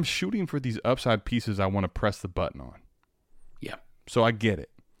 I'm shooting for these upside pieces I want to press the button on. Yeah. So I get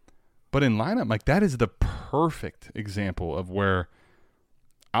it. But in lineup, like, that is the perfect example of where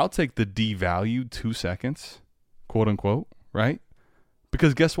I'll take the devalued 2 seconds, quote unquote, right?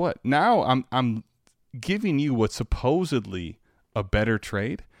 Because guess what? Now I'm giving you what's supposedly a better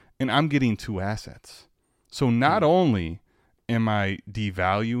trade, and I'm getting 2 assets. So not only am I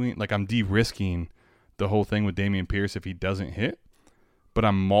devaluing, like, I'm de-risking the whole thing with Dameon Pierce if he doesn't hit, but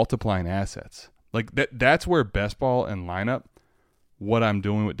I'm multiplying assets. Like, that's where best ball and lineup what I'm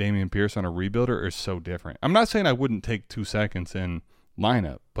doing with Damian Pierce on a rebuilder is so different. I'm not saying I wouldn't take 2 seconds in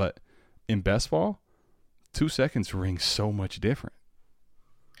lineup, but in best ball, 2 seconds rings so much different.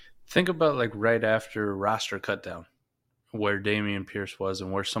 Think about like right after roster cutdown, where Damian Pierce was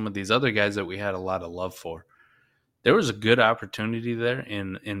and where some of these other guys that we had a lot of love for. There was a good opportunity there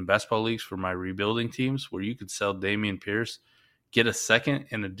in best ball leagues for my rebuilding teams where you could sell Damian Pierce, get a second,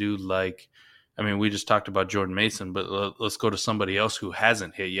 and a dude like, I mean, we just talked about Jordan Mason, but let's go to somebody else who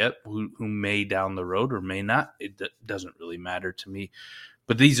hasn't hit yet, who may down the road or may not. It doesn't really matter to me.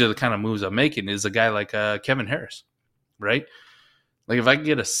 But these are the kind of moves I'm making, is a guy like Kevin Harris, right? Like if I can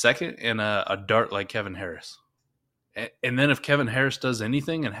get a second and a dart like Kevin Harris, and then if Kevin Harris does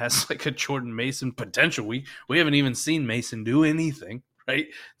anything and has like a Jordan Mason potential, we haven't even seen Mason do anything, right?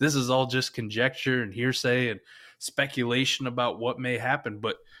 This is all just conjecture and hearsay and speculation about what may happen.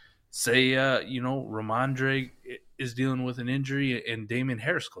 But say, Ramondre is dealing with an injury and Damian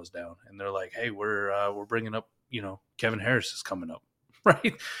Harris goes down, and they're like, hey, we're bringing up, Kevin Harris is coming up,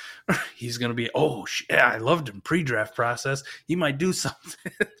 right? He's going to be, I loved him pre-draft process. He might do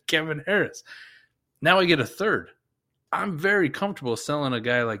something. Kevin Harris. Now I get a third. I'm very comfortable selling a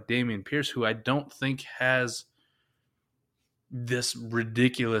guy like Damian Pierce, who I don't think has this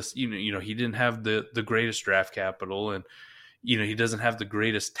ridiculous, he didn't have the greatest draft capital, and, he doesn't have the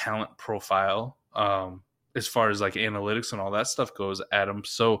greatest talent profile as far as like analytics and all that stuff goes at him.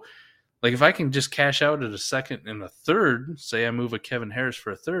 So like if I can just cash out at a second and a third, say I move a Kevin Harris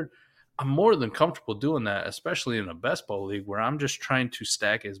for a third, I'm more than comfortable doing that, especially in a best ball league where I'm just trying to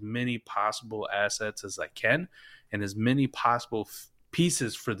stack as many possible assets as I can and as many possible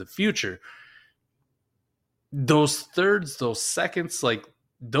pieces for the future. Those thirds, those seconds, like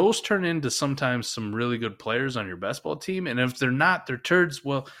those turn into sometimes some really good players on your best ball team. And if they're not, they're turds.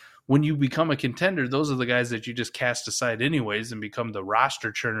 Well, when you become a contender, those are the guys that you just cast aside anyways and become the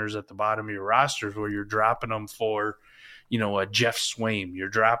roster churners at the bottom of your rosters where you're dropping them for, a Jeff Swaim. You're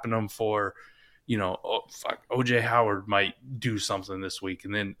dropping them for, OJ Howard might do something this week.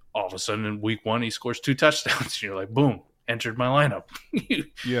 And then all of a sudden in week 1, he scores 2 touchdowns. And you're like, boom, entered my lineup.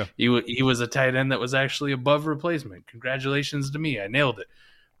 Yeah. He was a tight end that was actually above replacement. Congratulations to me. I nailed it.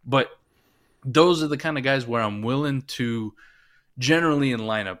 But those are the kind of guys where I'm willing to generally in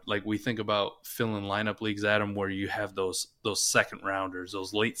lineup, like we think about filling lineup leagues, Adam, where you have those second rounders,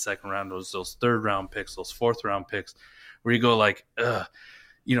 those late second rounders, those third round picks, those fourth round picks, where you go like,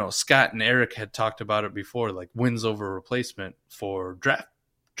 Scott and Eric had talked about it before, like wins over replacement for draft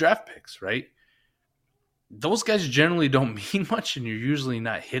picks, right? Those guys generally don't mean much, and you're usually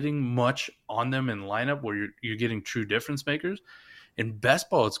not hitting much on them in lineup where you're getting true difference makers. In best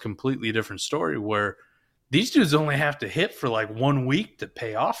ball, it's a completely different story where these dudes only have to hit for like 1 week to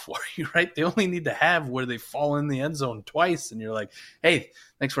pay off for you, right? They only need to have where they fall in the end zone twice, and you're like, hey,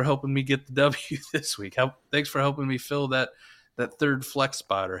 thanks for helping me get the W this week. Thanks for helping me fill that third flex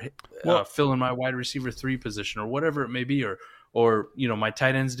spot or fill in my wide receiver 3 position or whatever it may be, or my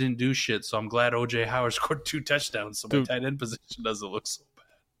tight ends didn't do shit, so I'm glad OJ Howard scored 2 touchdowns, so my tight end position doesn't look so bad.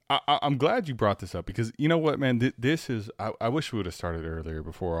 I'm glad you brought this up because you know what, man, this is I wish we would have started earlier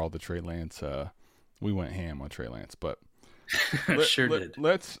before all the Trey Lance we went ham on Trey Lance, but did.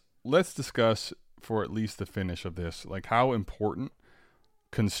 Let's discuss for at least the finish of this, like how important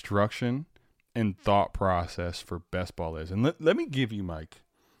construction and thought process for best ball is. And let me give you, Mike,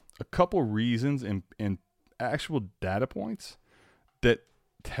 a couple reasons and actual data points that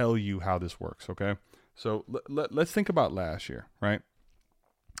tell you how this works, okay? So let's think about last year, right?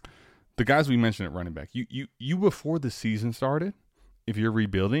 The guys we mentioned at running back, you before the season started, if you're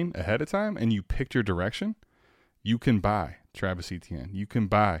rebuilding ahead of time and you picked your direction, you can buy Travis Etienne. You can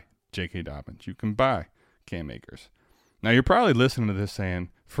buy J.K. Dobbins. You can buy Cam Akers. Now, you're probably listening to this saying,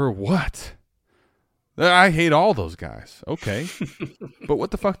 for what? I hate all those guys. Okay. But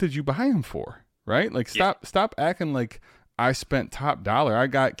what the fuck did you buy them for, right? Like, stop acting like I spent top dollar. I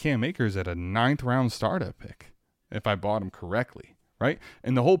got Cam Akers at a 9th round startup pick if I bought him correctly, right?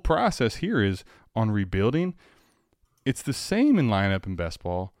 And the whole process here is on rebuilding, it's the same in lineup and best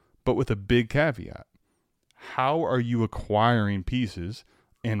ball, but with a big caveat. How are you acquiring pieces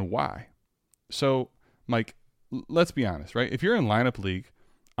and why? So, Mike, let's be honest, right? If you're in lineup league,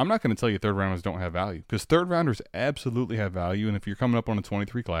 I'm not going to tell you third rounders don't have value because third rounders absolutely have value. And if you're coming up on a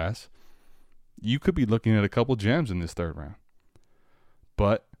 23 class, you could be looking at a couple gems in this third round.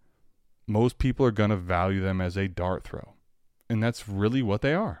 But most people are going to value them as a dart throw. And that's really what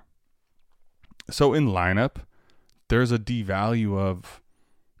they are. So in lineup, there's a devalue of,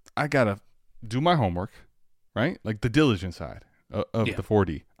 I got to do my homework, right? Like the diligent side of the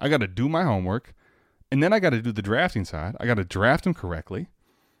 4D. I got to do my homework And then I got to do the drafting side. I got to draft them correctly.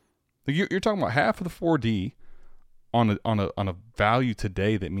 Like you're talking about half of the 4D on a value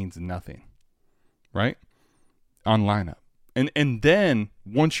today that means nothing, right? On lineup. And then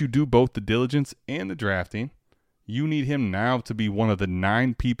once you do both the diligence and the drafting, you need him now to be one of the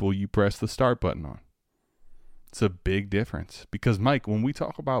 9 people you press the start button on. It's a big difference. Because, Mike, when we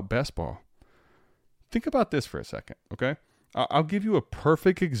talk about best ball, think about this for a second, okay? I'll give you a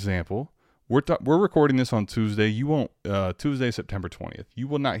perfect example. We're recording this on Tuesday. You won't Tuesday, September 20th. You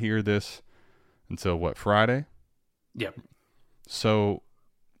will not hear this until what, Friday? Yep. So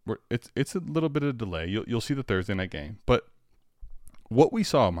it's a little bit of delay. You'll see the Thursday night game. But what we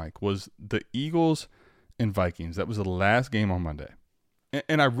saw, Mike, was the Eagles and Vikings. That was the last game on Monday.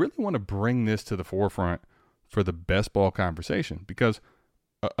 And I really want to bring this to the forefront for the best ball conversation, because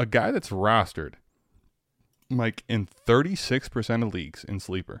a guy that's rostered, Mike, in 36% of leagues in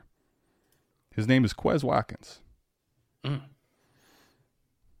Sleeper, his name is Quez Watkins.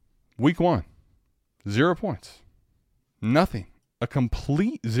 Week 1, 0 points. Nothing. A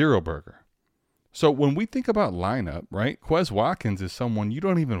complete zero burger. So when we think about lineup, right, Quez Watkins is someone you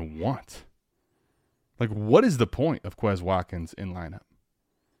don't even want. Like, what is the point of Quez Watkins in lineup?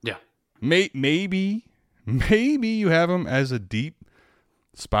 Yeah. Maybe you have him as a deep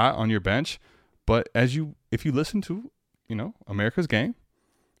spot on your bench, but if you listen to, America's Game,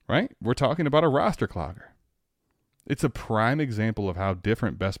 right, we're talking about a roster clogger. It's a prime example of how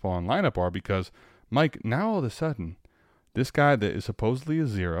different best ball and lineup are, because, Mike, now all of a sudden, this guy that is supposedly a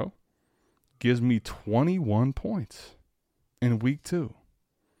zero gives me 21 points in week 2.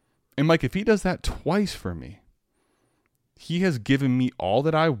 And, Mike, if he does that twice for me, he has given me all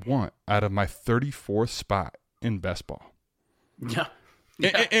that I want out of my 34th spot in best ball. Yeah.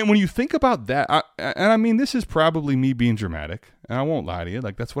 And when you think about that, I mean, this is probably me being dramatic, and I won't lie to you.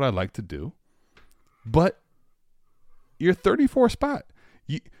 Like, that's what I like to do. But your 34th spot,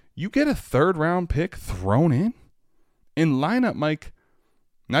 you get a 3rd-round pick thrown in lineup, Mike.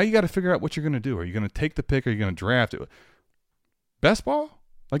 Now you got to figure out what you're going to do. Are you going to take the pick, or are you going to draft it? Best ball?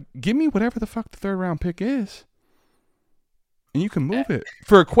 Like, give me whatever the fuck the 3rd-round pick is, and you can move it.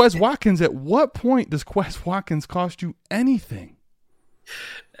 For Quez Watkins, at what point does Quez Watkins cost you anything?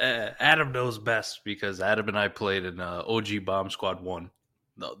 Adam knows best, because Adam and I played in OG Bomb Squad 1,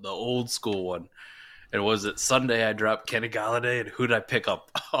 the old school one. And was it Sunday I dropped Kenny Galladay, and who'd I pick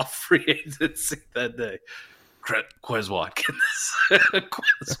up off free agency that day? Quez Watkins.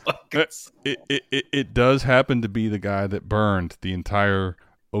 Quez Watkins. It does happen to be the guy that burned the entire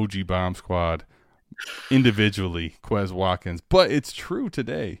OG Bomb Squad individually, Quez Watkins. But it's true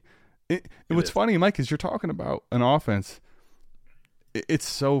today. And what's funny, Mike, is you're talking about an offense. It's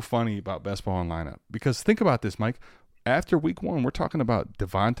so funny about best ball and lineup, because think about this, Mike. After week 1, we're talking about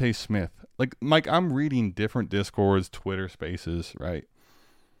Devontae Smith. Like, Mike, I'm reading different Discords, Twitter Spaces, right?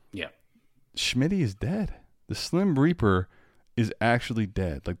 Yeah. Schmitty is dead. The Slim Reaper is actually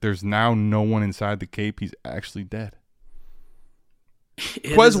dead. Like, there's now no one inside the cape. He's actually dead.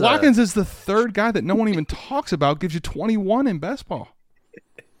 Quez Watkins is the 3rd guy that no one even talks about, gives you 21 in best ball.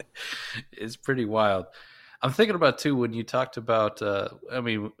 It's pretty wild. I'm thinking about, too, when you talked about,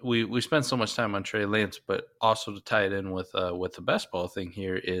 we spent so much time on Trey Lance, but also to tie it in with the best ball thing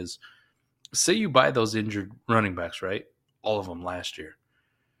here is, say you buy those injured running backs, right? All of them last year.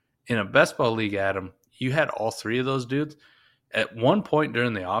 In a best ball league, Adam, you had all 3 of those dudes. At one point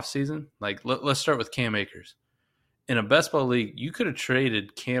during the offseason, like, let's start with Cam Akers. In a best ball league, you could have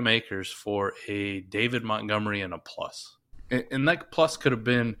traded Cam Akers for a David Montgomery and a plus. And that plus could have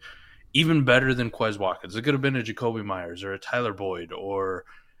been even better than Quez Watkins. It could have been a Jacoby Myers or a Tyler Boyd or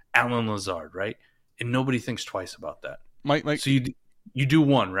Alan Lazard, right? And nobody thinks twice about that. Mike. So you do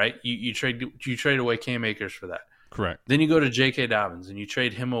one, right? You trade away Cam Akers for that. Correct. Then you go to J.K. Dobbins and you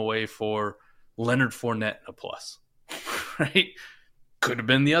trade him away for Leonard Fournette and a plus, right? Could have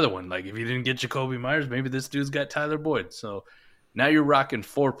been the other one. Like, if you didn't get Jacoby Myers, maybe this dude's got Tyler Boyd. So now you're rocking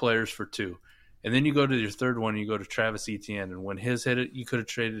 4 players for 2. And then you go to your 3rd one, you go to Travis Etienne. And when his hit it, you could have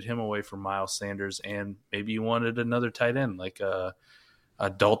traded him away for Miles Sanders. And maybe you wanted another tight end like a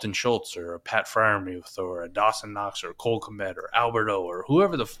Dalton Schultz or a Pat Freiermuth or a Dawson Knox or a Cole Kmet or Alberto or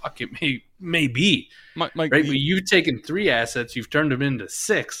whoever the fuck it may be. Mike, right? But you've taken 3 assets, you've turned them into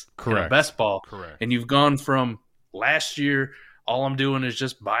 6 correct. in a best ball. Correct. And you've gone from last year, all I'm doing is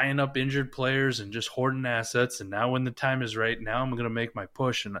just buying up injured players and just hoarding assets. And now when the time is right, now I'm going to make my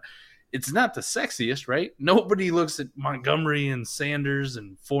push. And it's not the sexiest, right? Nobody looks at Montgomery and Sanders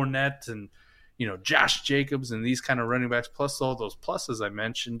and Fournette and, Josh Jacobs and these kind of running backs, plus all those pluses I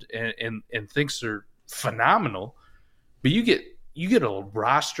mentioned, and thinks they're phenomenal. But you get a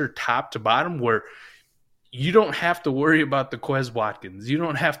roster top to bottom where you don't have to worry about the Quez Watkins. You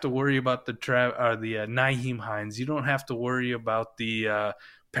don't have to worry about the Nyheim Hines. You don't have to worry about the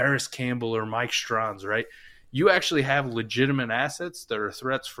Paris Campbell or Mike Strachan, right? You actually have legitimate assets that are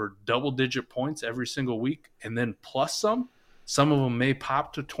threats for double-digit points every single week, and then plus some. Some of them may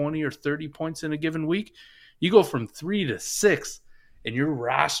pop to 20 or 30 points in a given week. You go from 3 to 6, and your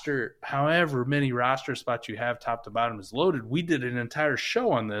roster, however many roster spots you have top to bottom, is loaded. We did an entire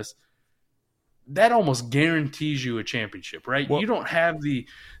show on this. That almost guarantees you a championship, right? Well, you don't have the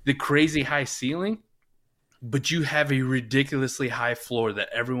crazy high ceiling, but you have a ridiculously high floor that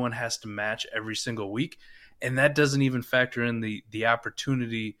everyone has to match every single week. And that doesn't even factor in the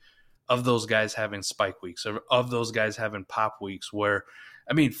opportunity of those guys having spike weeks, or of those guys having pop weeks where,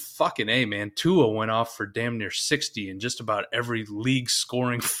 I mean, fucking A, man, Tua went off for damn near 60 in just about every league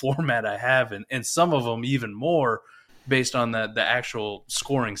scoring format I have, and some of them even more based on the actual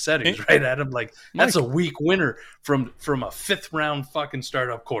scoring settings, right, Adam? Like, that's Mike, a weak winner from a fifth-round fucking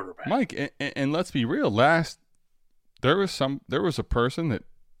startup quarterback. Mike, and let's be real, there was a person that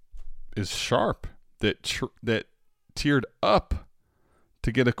is sharp that tiered up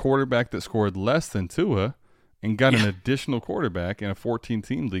to get a quarterback that scored less than Tua and got an additional quarterback in a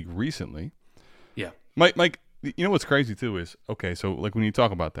 14-team league recently. Yeah. Mike, you know what's crazy too is, okay, so like when you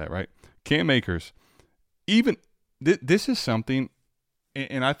talk about that, right? Cam Akers, even this is something,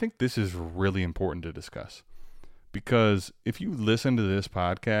 and I think this is really important to discuss, because if you listen to this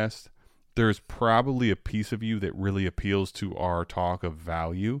podcast, there's probably a piece of you that really appeals to our talk of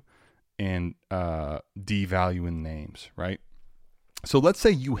value and devaluing names, right? So let's say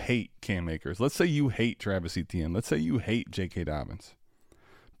you hate Cam Akers. Let's say you hate Travis Etienne. Let's say you hate J.K. Dobbins.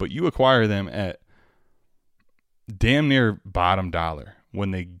 But you acquire them at damn near bottom dollar when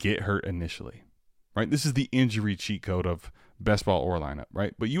they get hurt initially, right? This is the injury cheat code of best ball or lineup,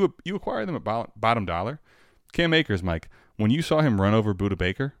 right? But you acquire them at bottom dollar. Cam Akers, Mike, when you saw him run over Budda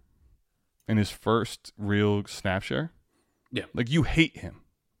Baker in his first real snap share, like you hate him.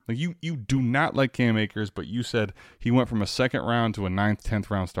 Like you do not like Cam Akers, but you said he went from a second round to a 9th, 10th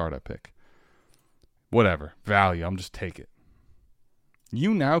round startup pick. Whatever. Value. I'm just take it.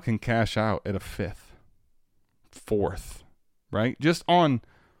 You now can cash out at a 5th, 4th, right? Just on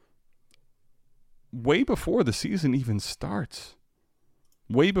way before the season even starts.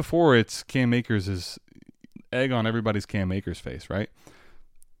 Way before it's Cam Akers' egg on everybody's Cam Akers face, right?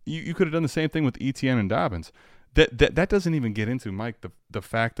 You could have done the same thing with Etienne and Dobbins. That doesn't even get into, Mike, the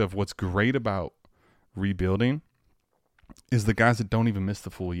fact of what's great about rebuilding is the guys that don't even miss the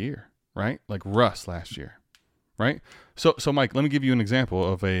full year, right? Like Russ last year, right? So Mike, let me give you an example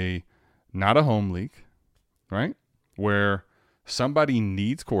of not a home league, right? Where somebody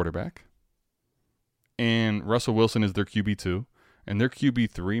needs quarterback and Russell Wilson is their QB2 and their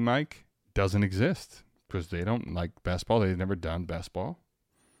QB3, Mike, doesn't exist because they don't like best ball. They've never done best ball,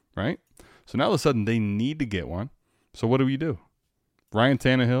 right? So now all of a sudden they need to get one. So what do? Ryan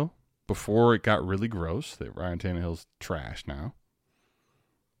Tannehill, before it got really gross, that Ryan Tannehill's trash now.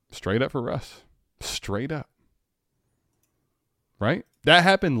 Straight up for Russ. Straight up. Right? That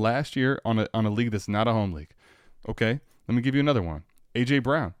happened last year on a league that's not a home league. Okay, let me give you another one. A.J.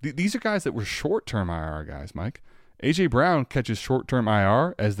 Brown. These are guys that were short-term IR guys, Mike. A.J. Brown catches short-term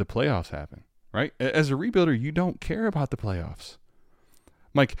IR as the playoffs happen. Right? As a rebuilder, you don't care about the playoffs.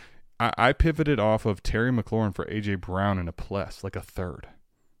 Mike, I pivoted off of Terry McLaurin for A.J. Brown in a plus, like a third,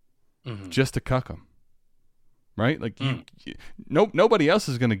 just to cuck him, right? Like nobody else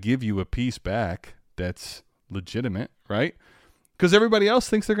is going to give you a piece back that's legitimate, right? Because everybody else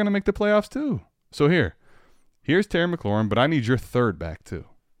thinks they're going to make the playoffs too. So here's Terry McLaurin, but I need your third back too.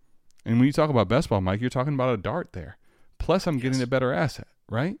 And when you talk about best ball, Mike, you're talking about a dart there. Plus, I'm getting a better asset,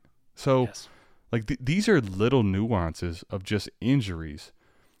 right? So, like these are little nuances of just injuries.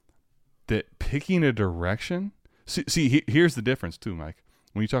 That picking a direction, see, here's the difference too, Mike.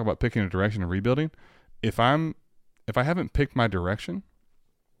 When you talk about picking a direction and rebuilding, if I haven't picked my direction,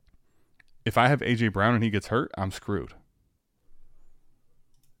 if I have A.J. Brown and he gets hurt, I'm screwed.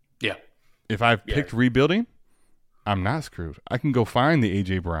 Yeah. If I've picked rebuilding, I'm not screwed. I can go find the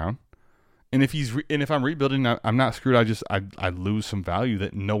A.J. Brown, and if I'm rebuilding, I'm not screwed. I lose some value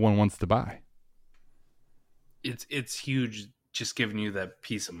that no one wants to buy. It's huge. Just giving you that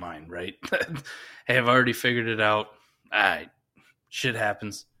peace of mind, right? Hey, I've already figured it out. Shit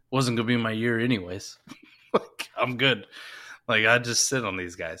happens. Wasn't going to be my year anyways. Like, I'm good. Like, I just sit on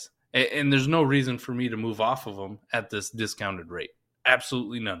these guys. And there's no reason for me to move off of them at this discounted rate.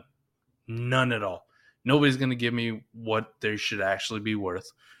 Absolutely none. None at all. Nobody's going to give me what they should actually be worth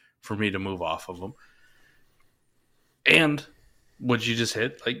for me to move off of them. And what you just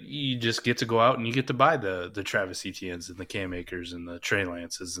hit, like you just get to go out and you get to buy the Travis Etiennes and the Cam Akers and the Trey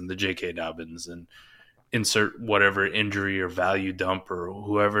Lances and the J.K. Dobbins and insert whatever injury or value dump or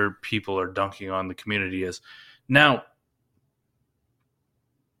whoever people are dunking on the community is. Now,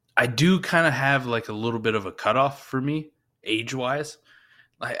 I do kind of have like a little bit of a cutoff for me age-wise.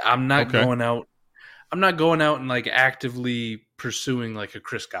 Like I'm not going out and like actively pursuing like a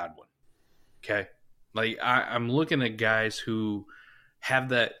Chris Godwin. Okay. Like I'm looking at guys who have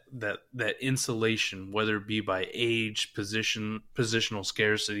that insulation, whether it be by age, positional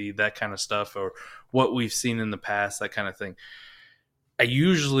scarcity, that kind of stuff, or what we've seen in the past, that kind of thing. I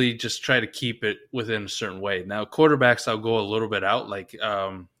usually just try to keep it within a certain way. Now, quarterbacks, I'll go a little bit out, like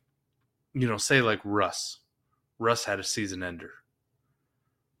say like Russ. Russ had a season ender.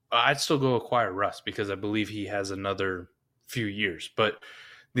 I'd still go acquire Russ because I believe he has another few years, but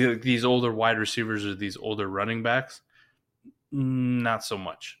these older wide receivers or these older running backs, not so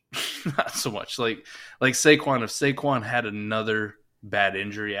much. Not so much. Like Saquon, if Saquon had another bad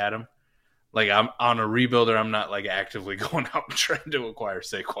injury at him, like I'm on a rebuilder, I'm not like actively going out and trying to acquire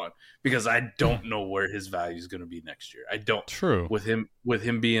Saquon because I don't know where his value is going to be next year. I don't. True. With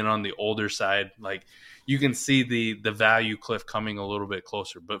him being on the older side, like you can see the value cliff coming a little bit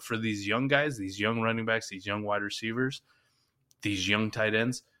closer. But for these young guys, these young running backs, these young wide receivers, these young tight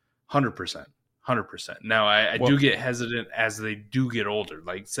ends, 100%. Now, I do get hesitant as they do get older.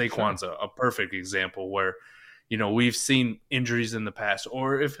 Like Saquon's a perfect example where, we've seen injuries in the past.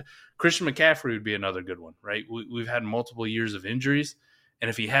 Or if Christian McCaffrey would be another good one, right? We've had multiple years of injuries. And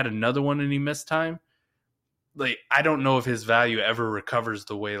if he had another one and he missed time, like I don't know if his value ever recovers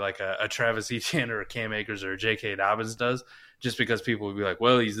the way like a Travis Etienne or a Cam Akers or a J.K. Dobbins does, just because people would be like,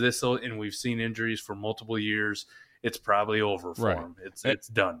 well, he's this old and we've seen injuries for multiple years. It's probably over for him. It's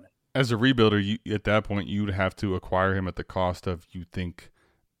done. As a rebuilder, at that point, you'd have to acquire him at the cost of you think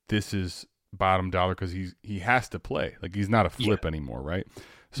this is bottom dollar because he has to play. Like he's not a flip anymore, right?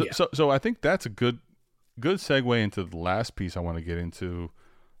 So I think that's a good segue into the last piece I want to get into.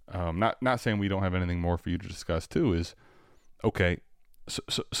 Not saying we don't have anything more for you to discuss too. Is okay.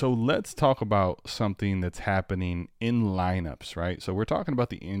 So let's talk about something that's happening in lineups, right? So we're talking about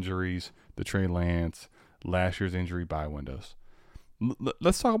the injuries, the Trey Lance, last year's injury buy windows.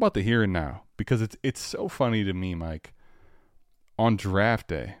 Let's talk about the here and now because it's so funny to me, Mike. On draft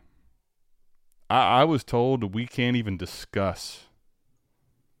day, I was told we can't even discuss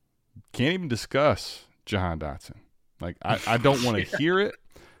Jahan Dotson. Like I don't want to hear it.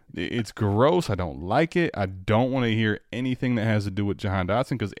 It's gross. I don't like it. I don't want to hear anything that has to do with Jahan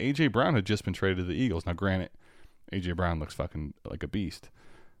Dotson because A.J. Brown had just been traded to the Eagles. Now, granted, A.J. Brown looks fucking like a beast.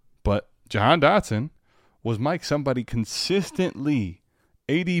 But Jahan Dotson was, Mike, somebody consistently,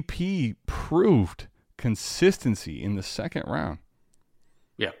 ADP proved consistency in the second round.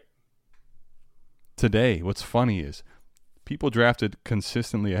 Yeah. Today, what's funny is people drafted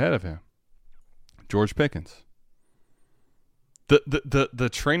consistently ahead of him. George Pickens. The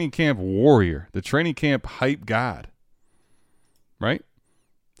training camp warrior, the training camp hype god, right?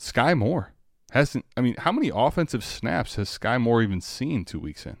 Sky Moore hasn't. I mean, how many offensive snaps has Sky Moore even seen 2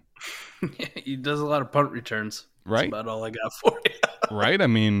 weeks in? He does a lot of punt returns. Right. That's about all I got for you. Right. I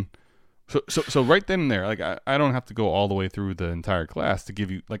mean, so right then and there, like I don't have to go all the way through the entire class to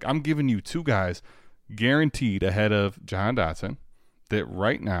give you. Like I'm giving you two guys guaranteed ahead of Jahan Dotson that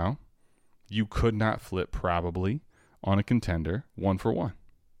right now you could not flip probably on a contender 1-for-1.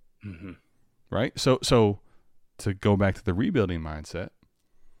 Mm-hmm. Right? So to go back to the rebuilding mindset,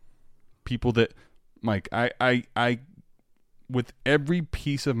 people that, Mike, I with every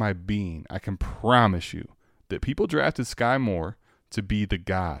piece of my being, I can promise you that people drafted Sky Moore to be the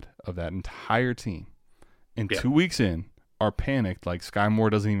god of that entire team. And 2 weeks in, are panicked like Sky Moore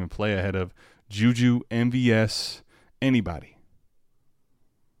doesn't even play ahead of Juju, MVS, anybody.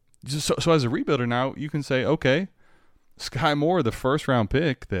 So as a rebuilder now, you can say, okay, Sky Moore, the first round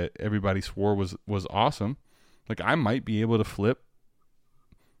pick that everybody swore was awesome, like I might be able to flip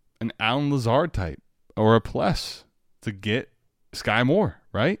an Allen Lazard type or a Pless to get Sky Moore,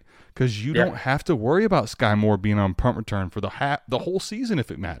 right? Because you don't have to worry about Sky Moore being on punt return for the whole season if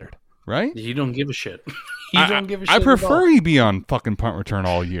it mattered, right? You don't give a shit. Don't give a shit. I prefer he be on fucking punt return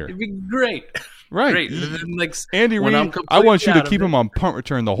all year. It'd be great. Right. Great. Like, Andy Reid, I want you to keep him on punt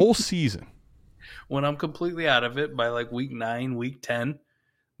return the whole season. When I'm completely out of it by like week 9, week 10,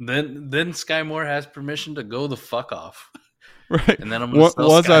 then Sky Moore has permission to go the fuck off. Right. And then I'm gonna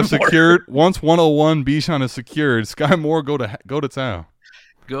once I've secured, once 101 Bichon is secured, Sky Moore go to town.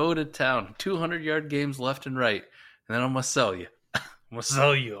 Go to town. 200-yard games left and right, and then I'm gonna sell you. I'm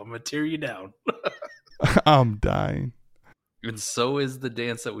gonna tear you down. I'm dying. And so is the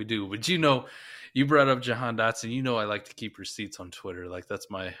dance that we do. But you brought up Jahan Dotson. I like to keep receipts on Twitter. Like, that's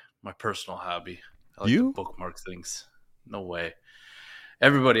my personal hobby. I like to bookmark things. No way.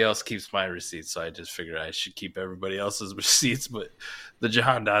 Everybody else keeps my receipts, so I just figured I should keep everybody else's receipts. But the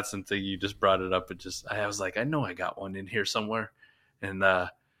Jahan Dotson thing, you just brought it up. I was like, I know I got one in here somewhere. And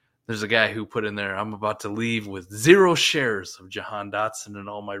there's a guy who put in there, I'm about to leave with 0 shares of Jahan Dotson in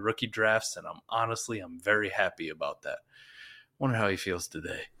all my rookie drafts, and I'm very happy about that. Wonder how he feels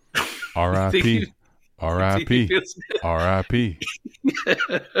today. R.I.P. R.I.P. R.I.P.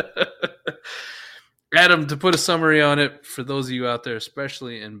 Adam, to put a summary on it, for those of you out there,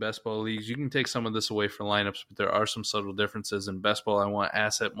 especially in best ball leagues, you can take some of this away for lineups, but there are some subtle differences. In best ball, I want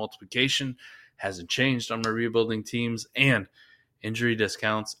asset multiplication. Hasn't changed on my rebuilding teams. And injury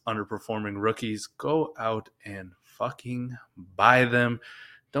discounts, underperforming rookies. Go out and fucking buy them.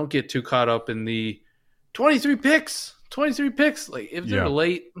 Don't get too caught up in the 23 picks. Like, if they're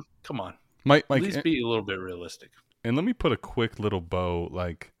late, come on. Mike, at least be a little bit realistic. And let me put a quick little bow.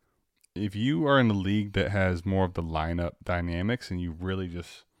 Like, if you are in a league that has more of the lineup dynamics and you really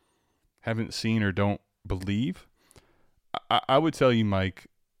just haven't seen or don't believe, I would tell you, Mike,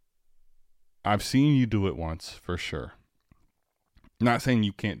 I've seen you do it once for sure. Not saying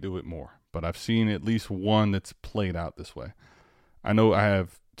you can't do it more, but I've seen at least one that's played out this way. I know I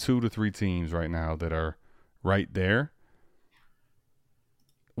have 2 to 3 teams right now that are right there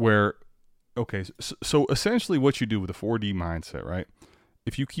where, okay, so essentially what you do with a 4D mindset, right?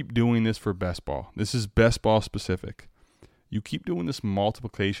 If you keep doing this for best ball, this is best ball specific. You keep doing this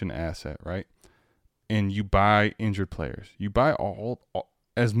multiplication asset, right? And you buy injured players. You buy all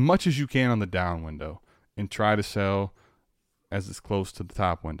as much as you can on the down window and try to sell as it's close to the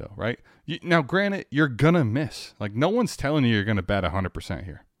top window, right? Now, granted, you're going to miss. Like, no one's telling you you're going to bet 100%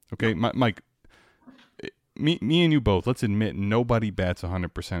 here. Okay, Mike, me and you both, let's admit nobody bets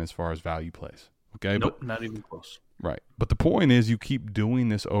 100% as far as value plays. Okay? Nope, not even close. Right. But the point is, you keep doing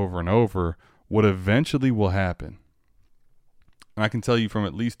this over and over, what eventually will happen, and I can tell you from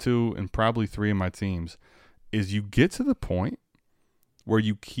at least 2 and probably 3 of my teams, is you get to the point where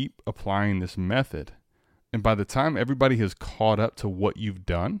you keep applying this method, and by the time everybody has caught up to what you've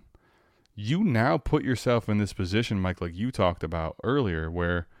done, you now put yourself in this position, Mike, like you talked about earlier,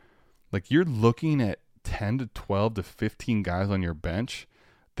 where like you're looking at 10 to 12 to 15 guys on your bench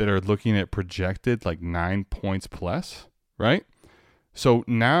that are looking at projected like 9 points plus, right? So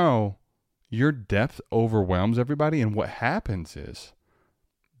now your depth overwhelms everybody, and what happens is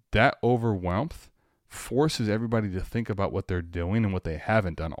that overwhelmed forces everybody to think about what they're doing and what they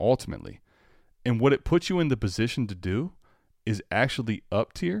haven't done ultimately. And what it puts you in the position to do is actually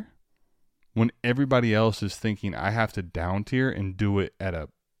up tier when everybody else is thinking I have to down tier and do it at a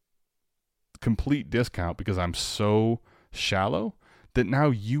complete discount because I'm so shallow, that now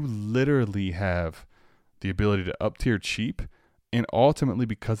you literally have the ability to up tier cheap, and ultimately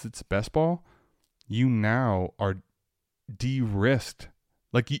because it's best ball, you now are de-risked.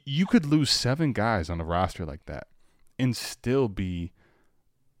 Like you could lose 7 guys on a roster like that and still be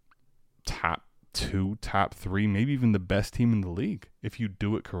top 2, top 3, maybe even the best team in the league if you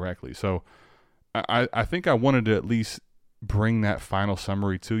do it correctly. So I think I wanted to at least bring that final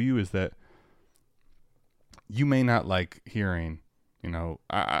summary to you, is that you may not like hearing,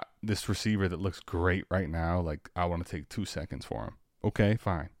 this receiver that looks great right now, like I want to take 2 seconds for him. Okay,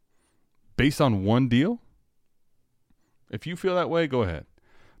 fine. Based on one deal, if you feel that way, go ahead.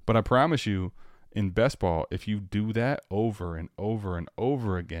 But I promise you, in best ball, if you do that over and over and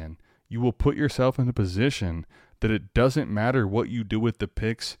over again, you will put yourself in a position that it doesn't matter what you do with the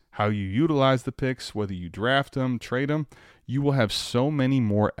picks, how you utilize the picks, whether you draft them, trade them, you will have so many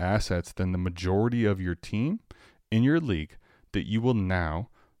more assets than the majority of your team in your league that you will now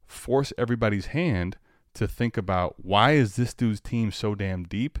force everybody's hand to think about, why is this dude's team so damn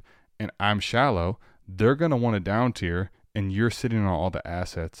deep and I'm shallow? They're going to want a down tier, and you're sitting on all the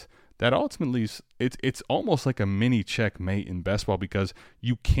assets. That ultimately, it's almost like a mini checkmate in best ball, because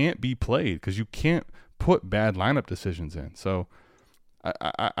you can't be played, because you can't put bad lineup decisions in. So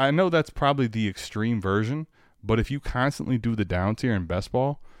I know that's probably the extreme version, but if you constantly do the down tier in best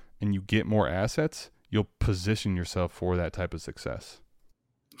ball and you get more assets, you'll position yourself for that type of success.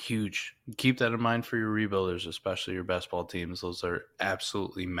 Huge. Keep that in mind for your rebuilders, especially your best ball teams. Those are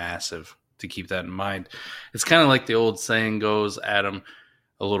absolutely massive to keep that in mind. It's kind of like the old saying goes, Adam,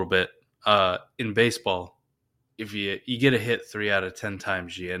 a little bit. In baseball, if you get a hit 3 out of 10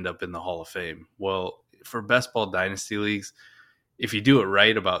 times, you end up in the Hall of Fame. Well, for best ball dynasty leagues, if you do it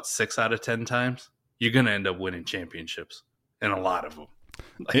right about 6 out of 10 times, you're going to end up winning championships, and a lot of them.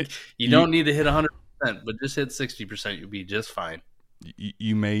 Like, you don't need to hit 100% but just hit 60%. You'll be just fine.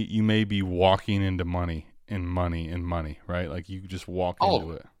 You may be walking into money, right? Like you just walk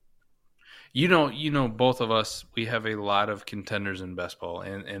into it. You know, both of us, we have a lot of contenders in best ball,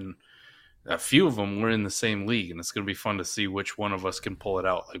 and a few of them we're in the same league, and it's going to be fun to see which one of us can pull it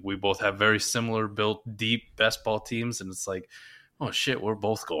out. Like we both have very similar built, deep best ball teams, and it's like, oh shit, we're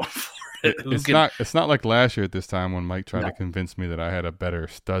both going for it. It's not like last year at this time when Mike tried to convince me that I had a better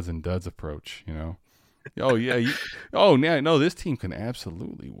studs and duds approach. You know, oh yeah, no, this team can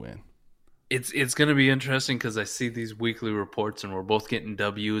absolutely win. It's going to be interesting because I see these weekly reports and we're both getting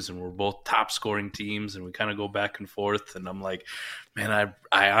W's and we're both top scoring teams and we kind of go back and forth. And I'm like, man,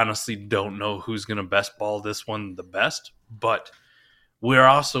 I honestly don't know who's going to best ball this one the best. But we're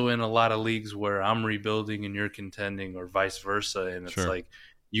also in a lot of leagues where I'm rebuilding and you're contending or vice versa. And it's like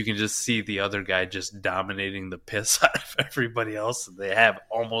you can just see the other guy just dominating the piss out of everybody else. They have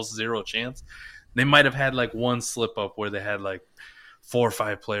almost zero chance. They might have had like one slip up where they had like 4 or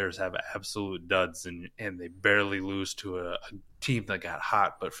 5 players have absolute duds and they barely lose to a team that got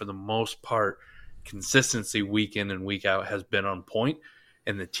hot. But for the most part, consistency week in and week out has been on point.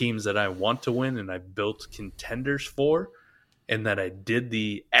 And the teams that I want to win and I built contenders for and that I did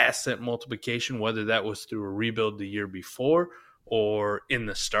the asset multiplication, whether that was through a rebuild the year before or in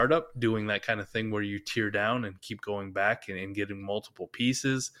the startup, doing that kind of thing where you tear down and keep going back and getting multiple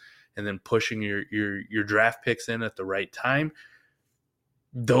pieces and then pushing your draft picks in at the right time.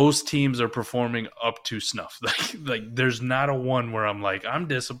 Those teams are performing up to snuff. Like there's not a one where I'm like, I'm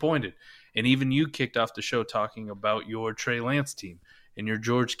disappointed. And even you kicked off the show talking about your Trey Lance team and your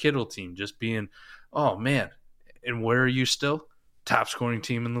George Kittle team just being, oh man. And where are you still? Top scoring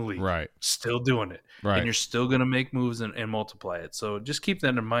team in the league. Right. Still doing it. Right. And you're still going to make moves and multiply it. So just keep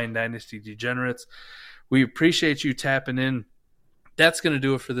that in mind, Dynasty Degenerates. We appreciate you tapping in. That's going to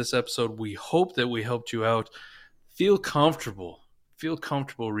do it for this episode. We hope that we helped you out. Feel comfortable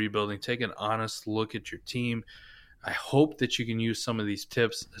rebuilding. Take an honest look at your team. I hope that you can use some of these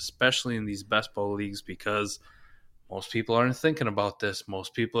tips, especially in these best ball leagues, because most people aren't thinking about this.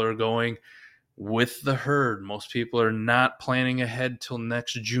 Most people are going with the herd. Most people are not planning ahead till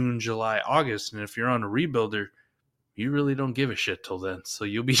next June, July, August. And if you're on a rebuilder, you really don't give a shit till then. So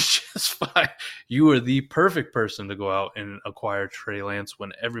you'll be just fine. You are the perfect person to go out and acquire Trey Lance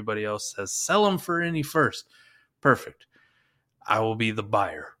when everybody else says, sell him for any first. Perfect. I will be the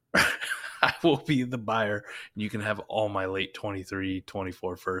buyer. I will be the buyer. You can have all my late 23,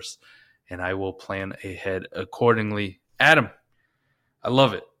 24 firsts, and I will plan ahead accordingly. Adam, I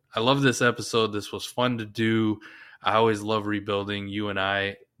love it. I love this episode. This was fun to do. I always love rebuilding. You and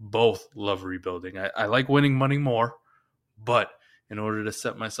I both love rebuilding. I like winning money more, but in order to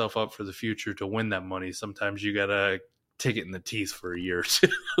set myself up for the future to win that money, sometimes you got to take it in the teeth for a year or two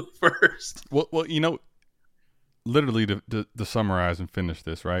first. Well, you know, literally to summarize and finish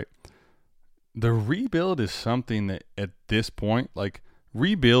this, right? The rebuild is something that at this point, like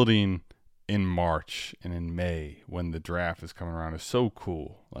rebuilding in March and in May when the draft is coming around is so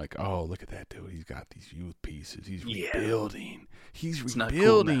cool. Like, oh, look at that dude. He's got these youth pieces. He's rebuilding. He's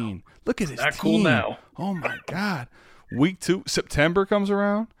rebuilding. Cool. Look at his team. Cool now. Oh, my God. Week 2, September comes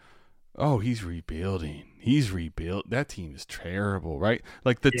around. Oh, he's rebuilding. He's rebuilt. That team is terrible, right?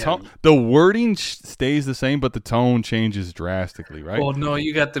 Like the tone, the wording stays the same, but the tone changes drastically, right? Well, no,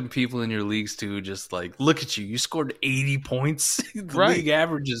 you got them people in your leagues too. Just like, look at you. You scored 80 points. The league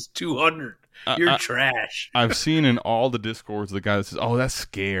average is 200. You're trash. I've seen in all the discords the guy that says, "Oh, that's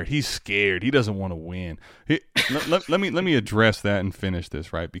scared. He's scared. He doesn't want to win." Let me address that and finish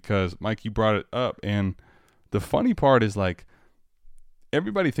this, right? Because Mike, you brought it up, and the funny part is like,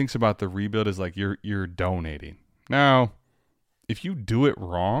 everybody thinks about the rebuild as like you're donating. Now, if you do it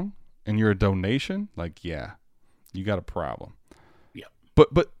wrong and you're a donation, like, yeah, you got a problem. Yeah.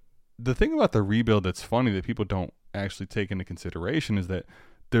 But the thing about the rebuild that's funny that people don't actually take into consideration is that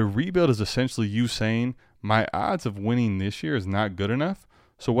the rebuild is essentially you saying my odds of winning this year is not good enough.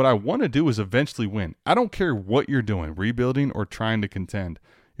 So what I want to do is eventually win. I don't care what you're doing, rebuilding or trying to contend.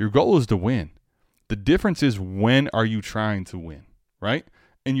 Your goal is to win. The difference is when are you trying to win? Right?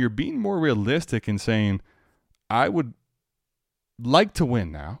 And you're being more realistic in saying, I would like to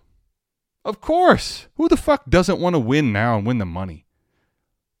win now. Of course. Who the fuck doesn't want to win now and win the money?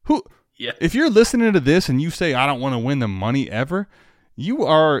 Yeah. If you're listening to this and you say, I don't want to win the money ever, you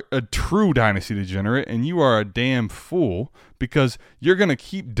are a true Dynasty Degenerate and you are a damn fool because you're going to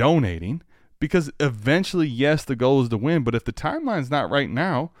keep donating because eventually, yes, the goal is to win. But if the timeline's not right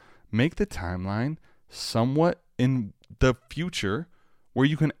now, make the timeline somewhat in the future where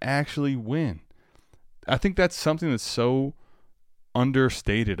you can actually win. I think that's something that's so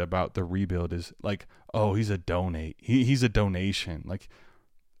understated about the rebuild is like, oh, he's a donate. He's a donation. Like,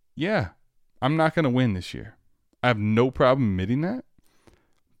 yeah, I'm not going to win this year. I have no problem admitting that.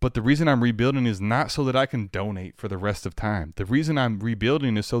 But the reason I'm rebuilding is not so that I can donate for the rest of time. The reason I'm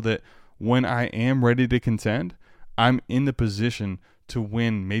rebuilding is so that when I am ready to contend, I'm in the position to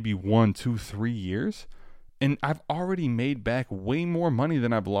win maybe 1, 2, 3 years. And I've already made back way more money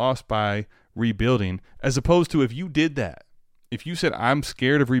than I've lost by rebuilding, as opposed to if you did that. If you said, I'm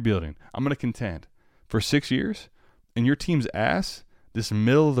scared of rebuilding, I'm going to contend for 6 years, and your team's ass, this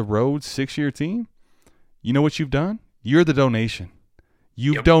middle-of-the-road 6-year team, you know what you've done? You're the donation.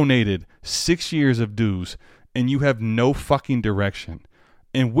 You've donated 6 years of dues, and you have no fucking direction.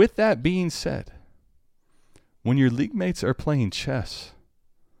 And with that being said, when your league mates are playing chess,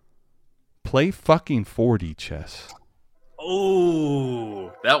 play fucking 4D chess.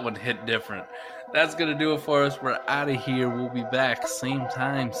 Oh, that one hit different. That's going to do it for us. We're out of here. We'll be back same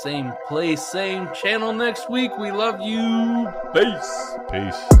time, same place, same channel next week. We love you. Peace.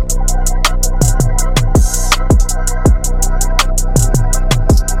 Peace.